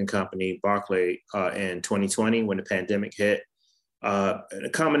contracting company, Barclay, in 2020 when the pandemic hit. A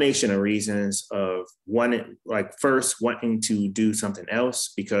combination of reasons of first wanting to do something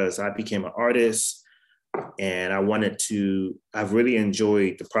else because I became an artist and I've really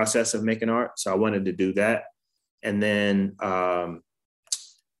enjoyed the process of making art. So I wanted to do that. And then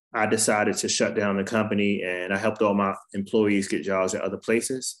I decided to shut down the company and I helped all my employees get jobs at other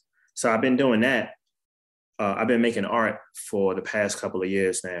places. So I've been doing that. I've been making art for the past couple of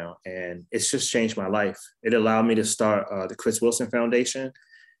years now, and it's just changed my life. It allowed me to start the Chris Wilson Foundation,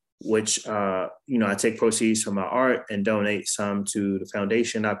 which, I take proceeds from my art and donate some to the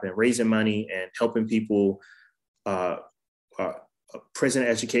foundation. I've been raising money and helping people, prison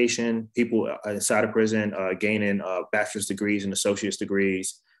education, people inside of prison gaining bachelor's degrees and associate's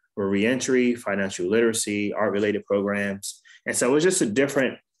degrees for reentry, financial literacy, art-related programs. And so it's just a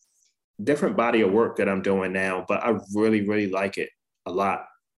different body of work that I'm doing now, but I really, really like it a lot.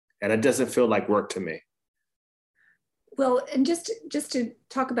 And it doesn't feel like work to me. Well, and just to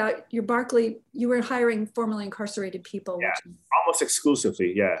talk about your Barclay, you were hiring formerly incarcerated people. Yeah, almost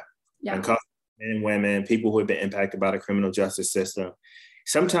exclusively, yeah. Yeah. Men and women, people who have been impacted by the criminal justice system.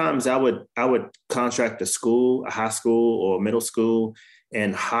 Sometimes I would contract a school, a high school or middle school,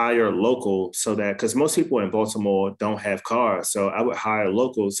 and hire local so that, because most people in Baltimore don't have cars. So I would hire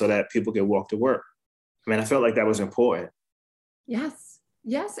local so that people could walk to work. I mean, I felt like that was important. Yes.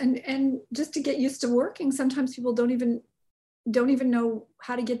 And just to get used to working, sometimes people don't even know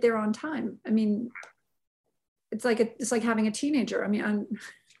how to get there on time. I mean, it's like having a teenager. I mean,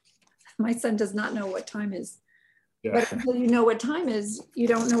 my son does not know what time is, but until you know what time is, you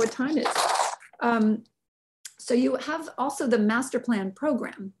don't know what time is. So you have also the master plan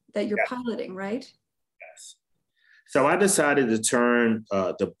program that you're piloting, right? Yes. So I decided to turn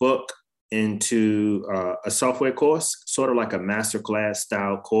the book into a software course, sort of like a masterclass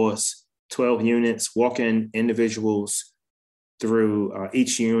style course, 12 units, walking individuals through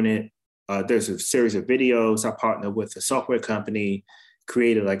each unit. There's a series of videos. I partnered with a software company,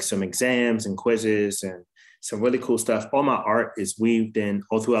 created like some exams and quizzes and some really cool stuff. All my art is weaved in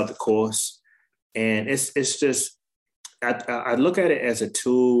all throughout the course. And it's just, I look at it as a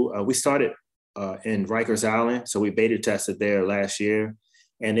tool. We started in Rikers Island, so we beta tested there last year.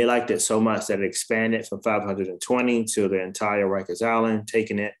 And they liked it so much that it expanded from 520 to the entire Rikers Island,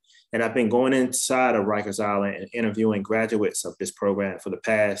 taking it. And I've been going inside of Rikers Island and interviewing graduates of this program for the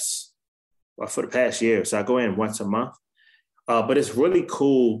past year. So I go in once a month. But it's really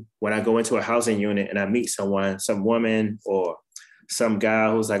cool when I go into a housing unit and I meet someone, some woman or some guy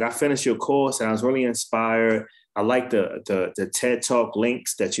who's like, I finished your course and I was really inspired. I like the TED Talk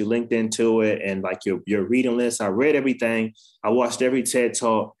links that you linked into it and like your reading list. I read everything. I watched every TED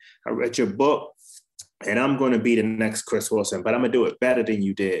Talk. I read your book and I'm going to be the next Chris Wilson, but I'm going to do it better than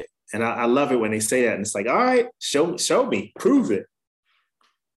you did. And I love it when they say that. And it's like, all right, show me, prove it.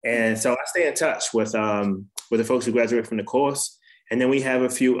 And so I stay in touch with the folks who graduate from the course. And then we have a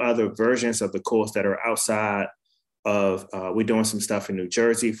few other versions of the course that are outside of, we're doing some stuff in New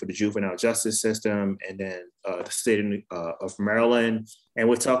Jersey for the juvenile justice system, and then the state of Maryland. And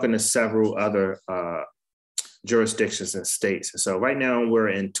we're talking to several other jurisdictions and states. And so right now we're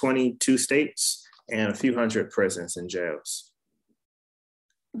in 22 states and a few hundred prisons and jails.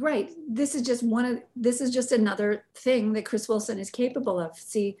 Right. This is just another thing that Chris Wilson is capable of.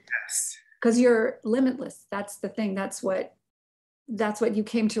 See, because you're limitless. That's the thing. That's what you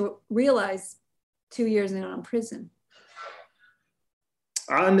came to realize 2 years in prison.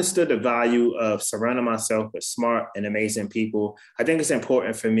 I understood the value of surrounding myself with smart and amazing people. I think it's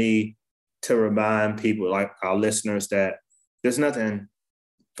important for me to remind people, like our listeners, that there's nothing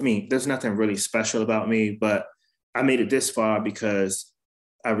really special about me, but I made it this far because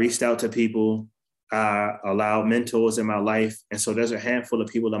I reached out to people. I allowed mentors in my life. And so there's a handful of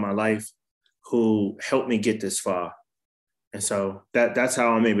people in my life who helped me get this far. And so that's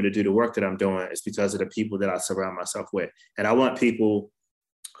how I'm able to do the work that I'm doing, is because of the people that I surround myself with. And I want people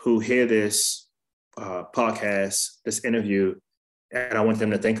who hear this podcast, this interview, and I want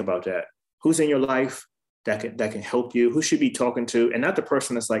them to think about that. Who's in your life that can help you? Who should be talking to? And not the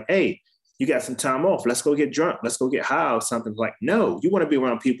person that's like, hey, you got some time off. Let's go get drunk. Let's go get high or something. Like, no, you want to be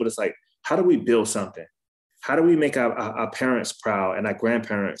around people that's like, how do we build something? How do we make our parents proud and our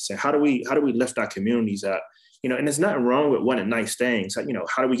grandparents? And how do we lift our communities up? And there's nothing wrong with wanting nice things. Like,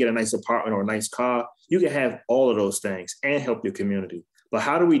 how do we get a nice apartment or a nice car? You can have all of those things and help your community. But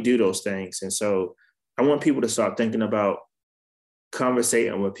how do we do those things? And so I want people to start thinking about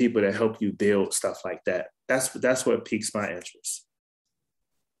conversating with people that help you build stuff like that. That's what piques my interest.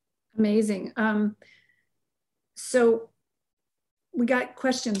 Amazing. So we got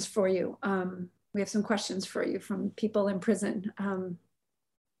questions for you. We have some questions for you from people in prison.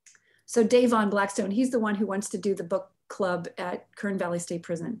 So Davon Blackstone, he's the one who wants to do the book club at Kern Valley State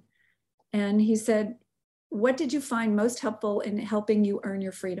Prison. And he said, what did you find most helpful in helping you earn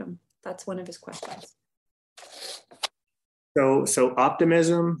your freedom? That's one of his questions. So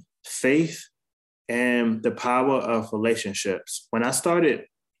optimism, faith, and the power of relationships. When I started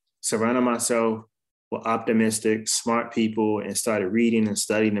surrounding myself with optimistic, smart people and started reading and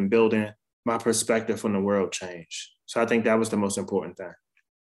studying and building, my perspective on the world changed. So I think that was the most important thing.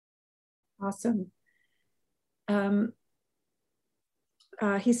 Awesome.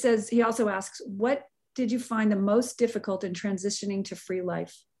 He says, he also asks, what did you find the most difficult in transitioning to free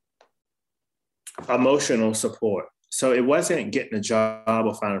life? Emotional support. So it wasn't getting a job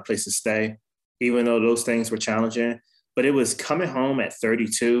or finding a place to stay, even though those things were challenging, but it was coming home at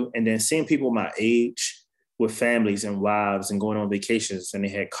 32 and then seeing people my age with families and wives and going on vacations, and they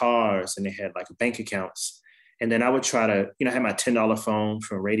had cars and they had like bank accounts. And then I would try to, I had my $10 phone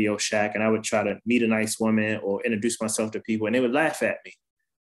from Radio Shack, and I would try to meet a nice woman or introduce myself to people, and they would laugh at me.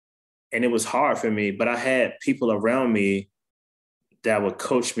 And it was hard for me, but I had people around me that would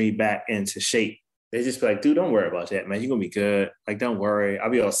coach me back into shape. They just be like, dude, don't worry about that, man. You're going to be good. Like, don't worry. I'll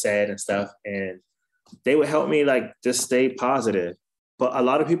be all sad and stuff. And they would help me like just stay positive. But a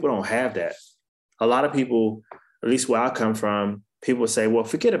lot of people don't have that. A lot of people, at least where I come from, people say, well,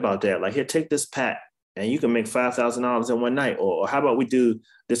 forget about that. Like, here, take this pack and you can make $5,000 in one night. Or how about we do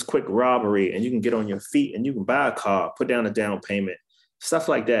this quick robbery and you can get on your feet and you can buy a car, put down a down payment, stuff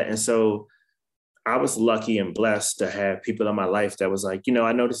like that. And so I was lucky and blessed to have people in my life that was like,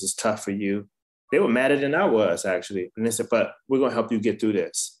 I know this is tough for you. They were madder than I was, actually. And they said, but we're going to help you get through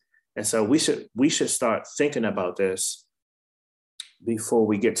this. And so we should start thinking about this before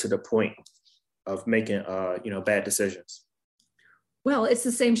we get to the point of making, bad decisions. Well, it's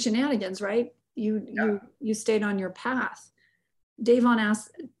the same shenanigans, right? You stayed on your path. Davon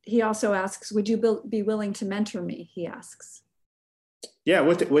asks, he also asks, would you be willing to mentor me? He asks. Yeah,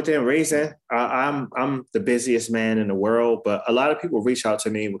 within reason. I'm the busiest man in the world, but a lot of people reach out to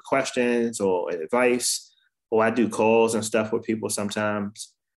me with questions or advice, or I do calls and stuff with people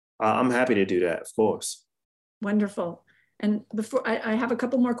sometimes. I'm happy to do that, of course. Wonderful. And before I have a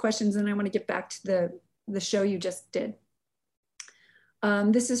couple more questions, and I want to get back to the show you just did.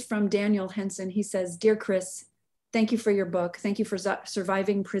 This is from Daniel Henson. He says, "Dear Chris, thank you for your book. Thank you for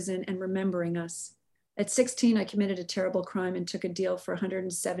surviving prison and remembering us. At 16, I committed a terrible crime and took a deal for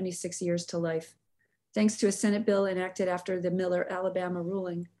 176 years to life. Thanks to a Senate bill enacted after the Miller, Alabama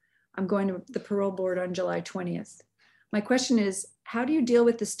ruling, I'm going to the parole board on July 20th. My question is, how do you deal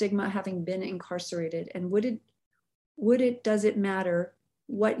with the stigma having been incarcerated? And does it matter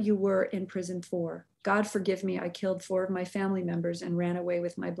what you were in prison for? God forgive me, I killed 4 of my family members and ran away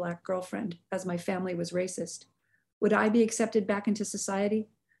with my Black girlfriend as my family was racist. Would I be accepted back into society?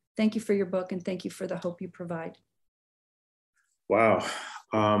 Thank you for your book and thank you for the hope you provide." Wow.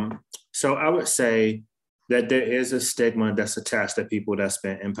 So I would say that there is a stigma that's attached to people that's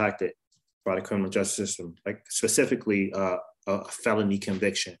been impacted by the criminal justice system, like specifically a felony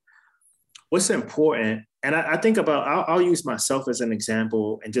conviction. What's important, and I think about, I'll use myself as an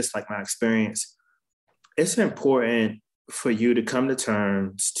example and just like my experience. It's important for you to come to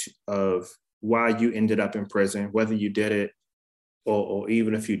terms of why you ended up in prison, whether you did it or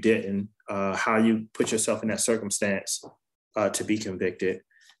even if you didn't, how you put yourself in that circumstance to be convicted.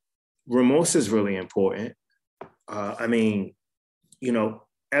 Remorse is really important.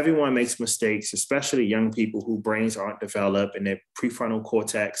 Everyone makes mistakes, especially young people whose brains aren't developed and their prefrontal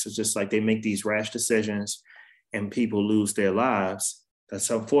cortex is just like they make these rash decisions and people lose their lives. That's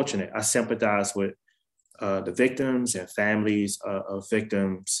unfortunate. I sympathize with the victims and families of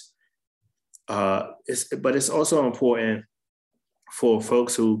victims. But it's also important for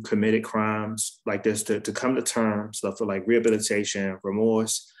folks who committed crimes like this to come to terms for like rehabilitation,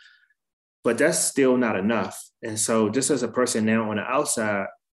 remorse, but that's still not enough. And so just as a person now on the outside,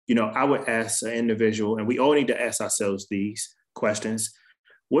 I would ask an individual, and we all need to ask ourselves these questions.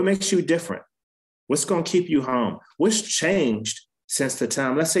 What makes you different? What's going to keep you home? What's changed since the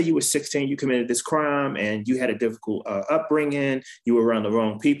time, let's say you were 16, you committed this crime and you had a difficult upbringing, you were around the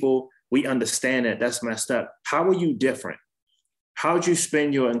wrong people. We understand that that's messed up. How were you different? How did you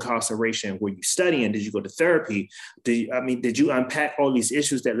spend your incarceration? Were you studying? Did you go to therapy? Did you unpack all these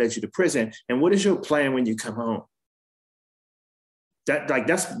issues that led you to prison? And what is your plan when you come home?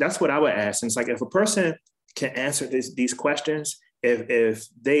 That's what I would ask. And it's like, if a person can answer these questions, if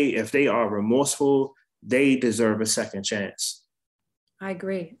they are remorseful, they deserve a second chance. I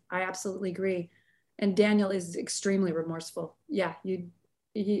agree. I absolutely agree. And Daniel is extremely remorseful. Yeah,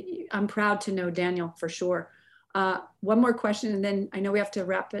 I'm proud to know Daniel for sure. One more question, and then I know we have to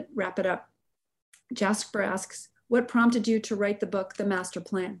wrap it up. Jasper asks, what prompted you to write the book, The Master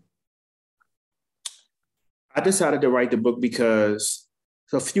Plan? I decided to write the book because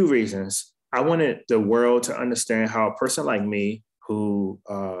for a few reasons. I wanted the world to understand how a person like me, who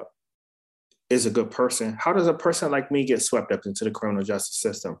is a good person, how does a person like me get swept up into the criminal justice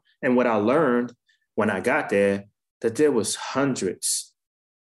system? And what I learned when I got there, that there was hundreds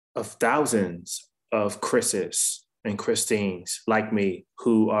of thousands of Chris's and Christines like me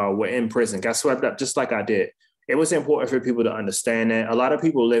who were in prison, got swept up just like I did. It was important for people to understand that. A lot of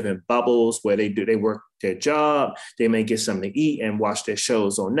people live in bubbles where they work their job, they may get something to eat and watch their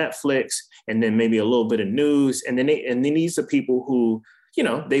shows on Netflix, and then maybe a little bit of news. And then these are people who,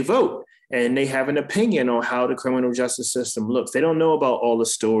 they vote and they have an opinion on how the criminal justice system looks. They don't know about all the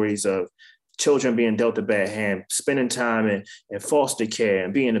stories of children being dealt a bad hand, spending time in foster care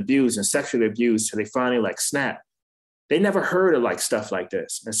and being abused and sexually abused till they finally snap. They never heard of stuff like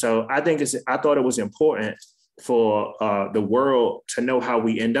this. And so I thought it was important for the world to know how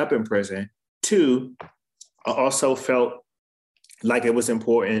we end up in prison. Two, I also felt like it was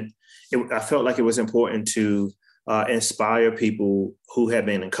important. I felt like it was important to inspire people who have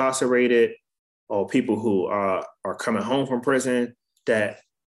been incarcerated or people who are coming home from prison that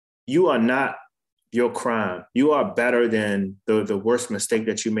you are not your crime. You are better than the worst mistake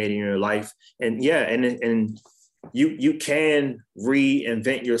that you made in your life. And you can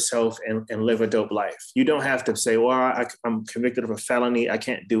reinvent yourself and live a dope life. You don't have to say, well, I'm convicted of a felony, I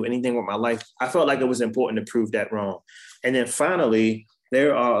can't do anything with my life. I felt like it was important to prove that wrong. And then finally,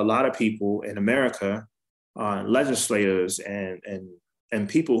 there are a lot of people in America, legislators and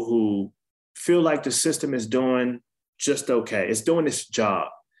people who feel like the system is doing just okay. It's doing its job,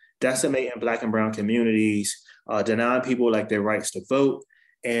 decimating Black and brown communities, denying people their rights to vote.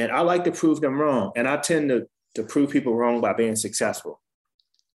 And I like to prove them wrong. And I tend to prove people wrong by being successful.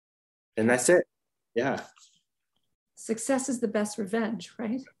 And that's it. Yeah. Success is the best revenge,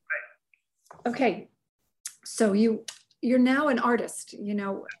 right? Okay. So you're now an artist.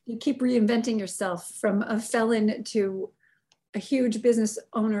 You keep reinventing yourself from a felon to a huge business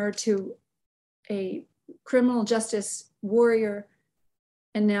owner to a criminal justice warrior,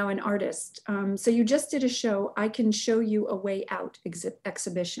 and now an artist. So you just did a show, I Can Show You a Way Out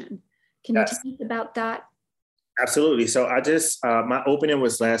exhibition. Can you tell us about that? Absolutely. So I just, my opening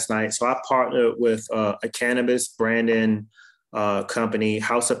was last night. So I partnered with a cannabis branding company,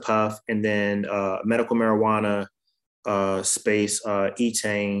 House of Puff, and then medical marijuana space,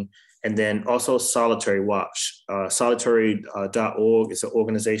 Etain, and then also Solitary Watch. Solitary.org is an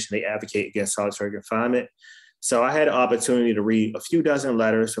organization, they advocate against solitary confinement. So I had an opportunity to read a few dozen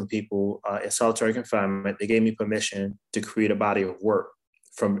letters from people in solitary confinement. They gave me permission to create a body of work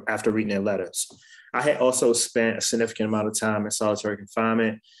from after reading their letters. I had also spent a significant amount of time in solitary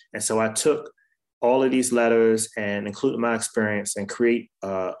confinement. And so I took all of these letters and included my experience and create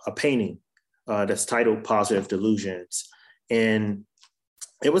a painting that's titled Positive Delusions. And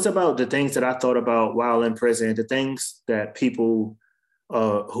it was about the things that I thought about while in prison, the things that people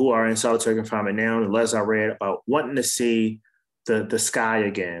who are in solitary confinement now, the letters I read about wanting to see the sky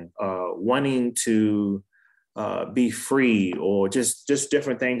again, wanting to be free, or just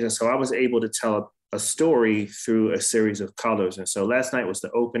different things. And so I was able to tell a story through a series of colors. And so last night was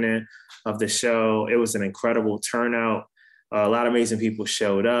the opening of the show. It was an incredible turnout. A lot of amazing people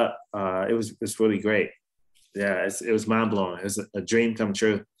showed up. It was really great. Yeah, it was mind blowing. It was a dream come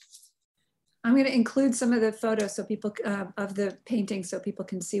true. I'm going to include some of the photos so people of the painting so people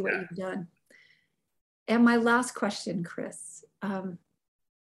can see what you've done. And my last question, Chris,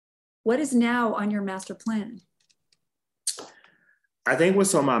 what is now on your master plan? I think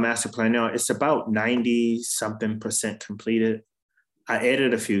what's on my master plan now, it's about 90-something% completed. I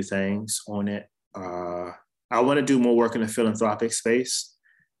added a few things on it. I want to do more work in the philanthropic space.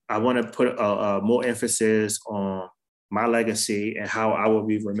 I want to put more emphasis on my legacy and how I will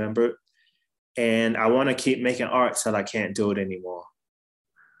be remembered. And I want to keep making art till I can't do it anymore.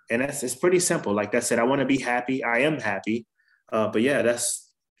 And it's pretty simple. Like I said, I want to be happy. I am happy. But yeah,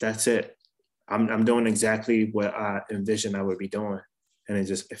 that's it. I'm doing exactly what I envisioned I would be doing. And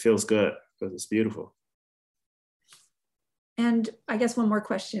it feels good because it's beautiful. And I guess one more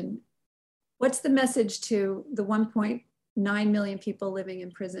question. What's the message to the 1.9 million people living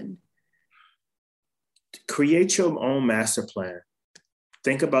in prison? Create your own master plan.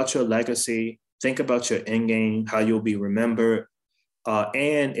 Think about your legacy. Think about your end game, how you'll be remembered.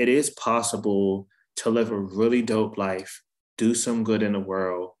 And it is possible to live a really dope life, do some good in the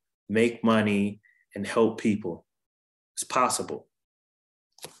world, make money, and help people. It's possible.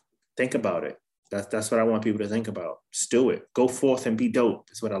 Think about it. That's what I want people to think about. Just do it. Go forth and be dope.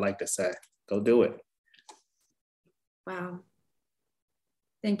 Is what I like to say. Go do it. Wow.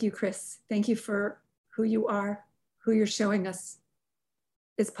 Thank you, Chris. Thank you for who you are, who you're showing us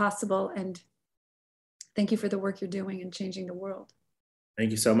is possible. And thank you for the work you're doing in changing the world.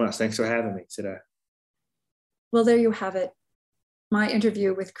 Thank you so much. Thanks for having me today. Well, there you have it. My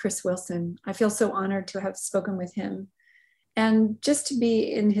interview with Chris Wilson. I feel so honored to have spoken with him. And just to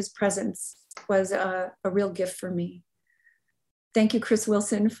be in his presence was a real gift for me. Thank you, Chris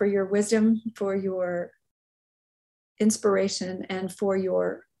Wilson, for your wisdom, for your inspiration, and for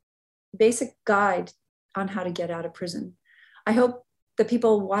your basic guide on how to get out of prison. I hope the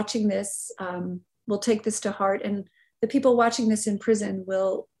people watching this will take this to heart, and the people watching this in prison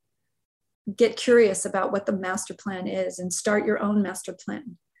will get curious about what the master plan is and start your own master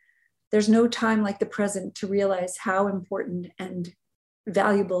plan. There's no time like the present to realize how important and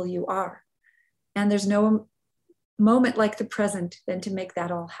valuable you are. And there's no moment like the present than to make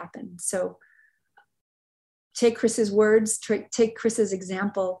that all happen. So take Chris's words, take Chris's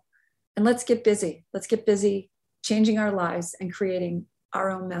example, and let's get busy. Let's get busy changing our lives and creating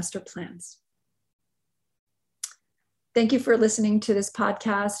our own master plans. Thank you for listening to this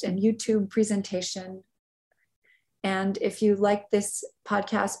podcast and YouTube presentation. And if you like this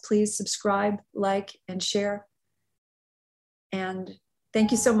podcast, please subscribe, like, and share. And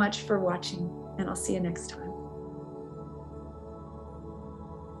thank you so much for watching, and I'll see you next time.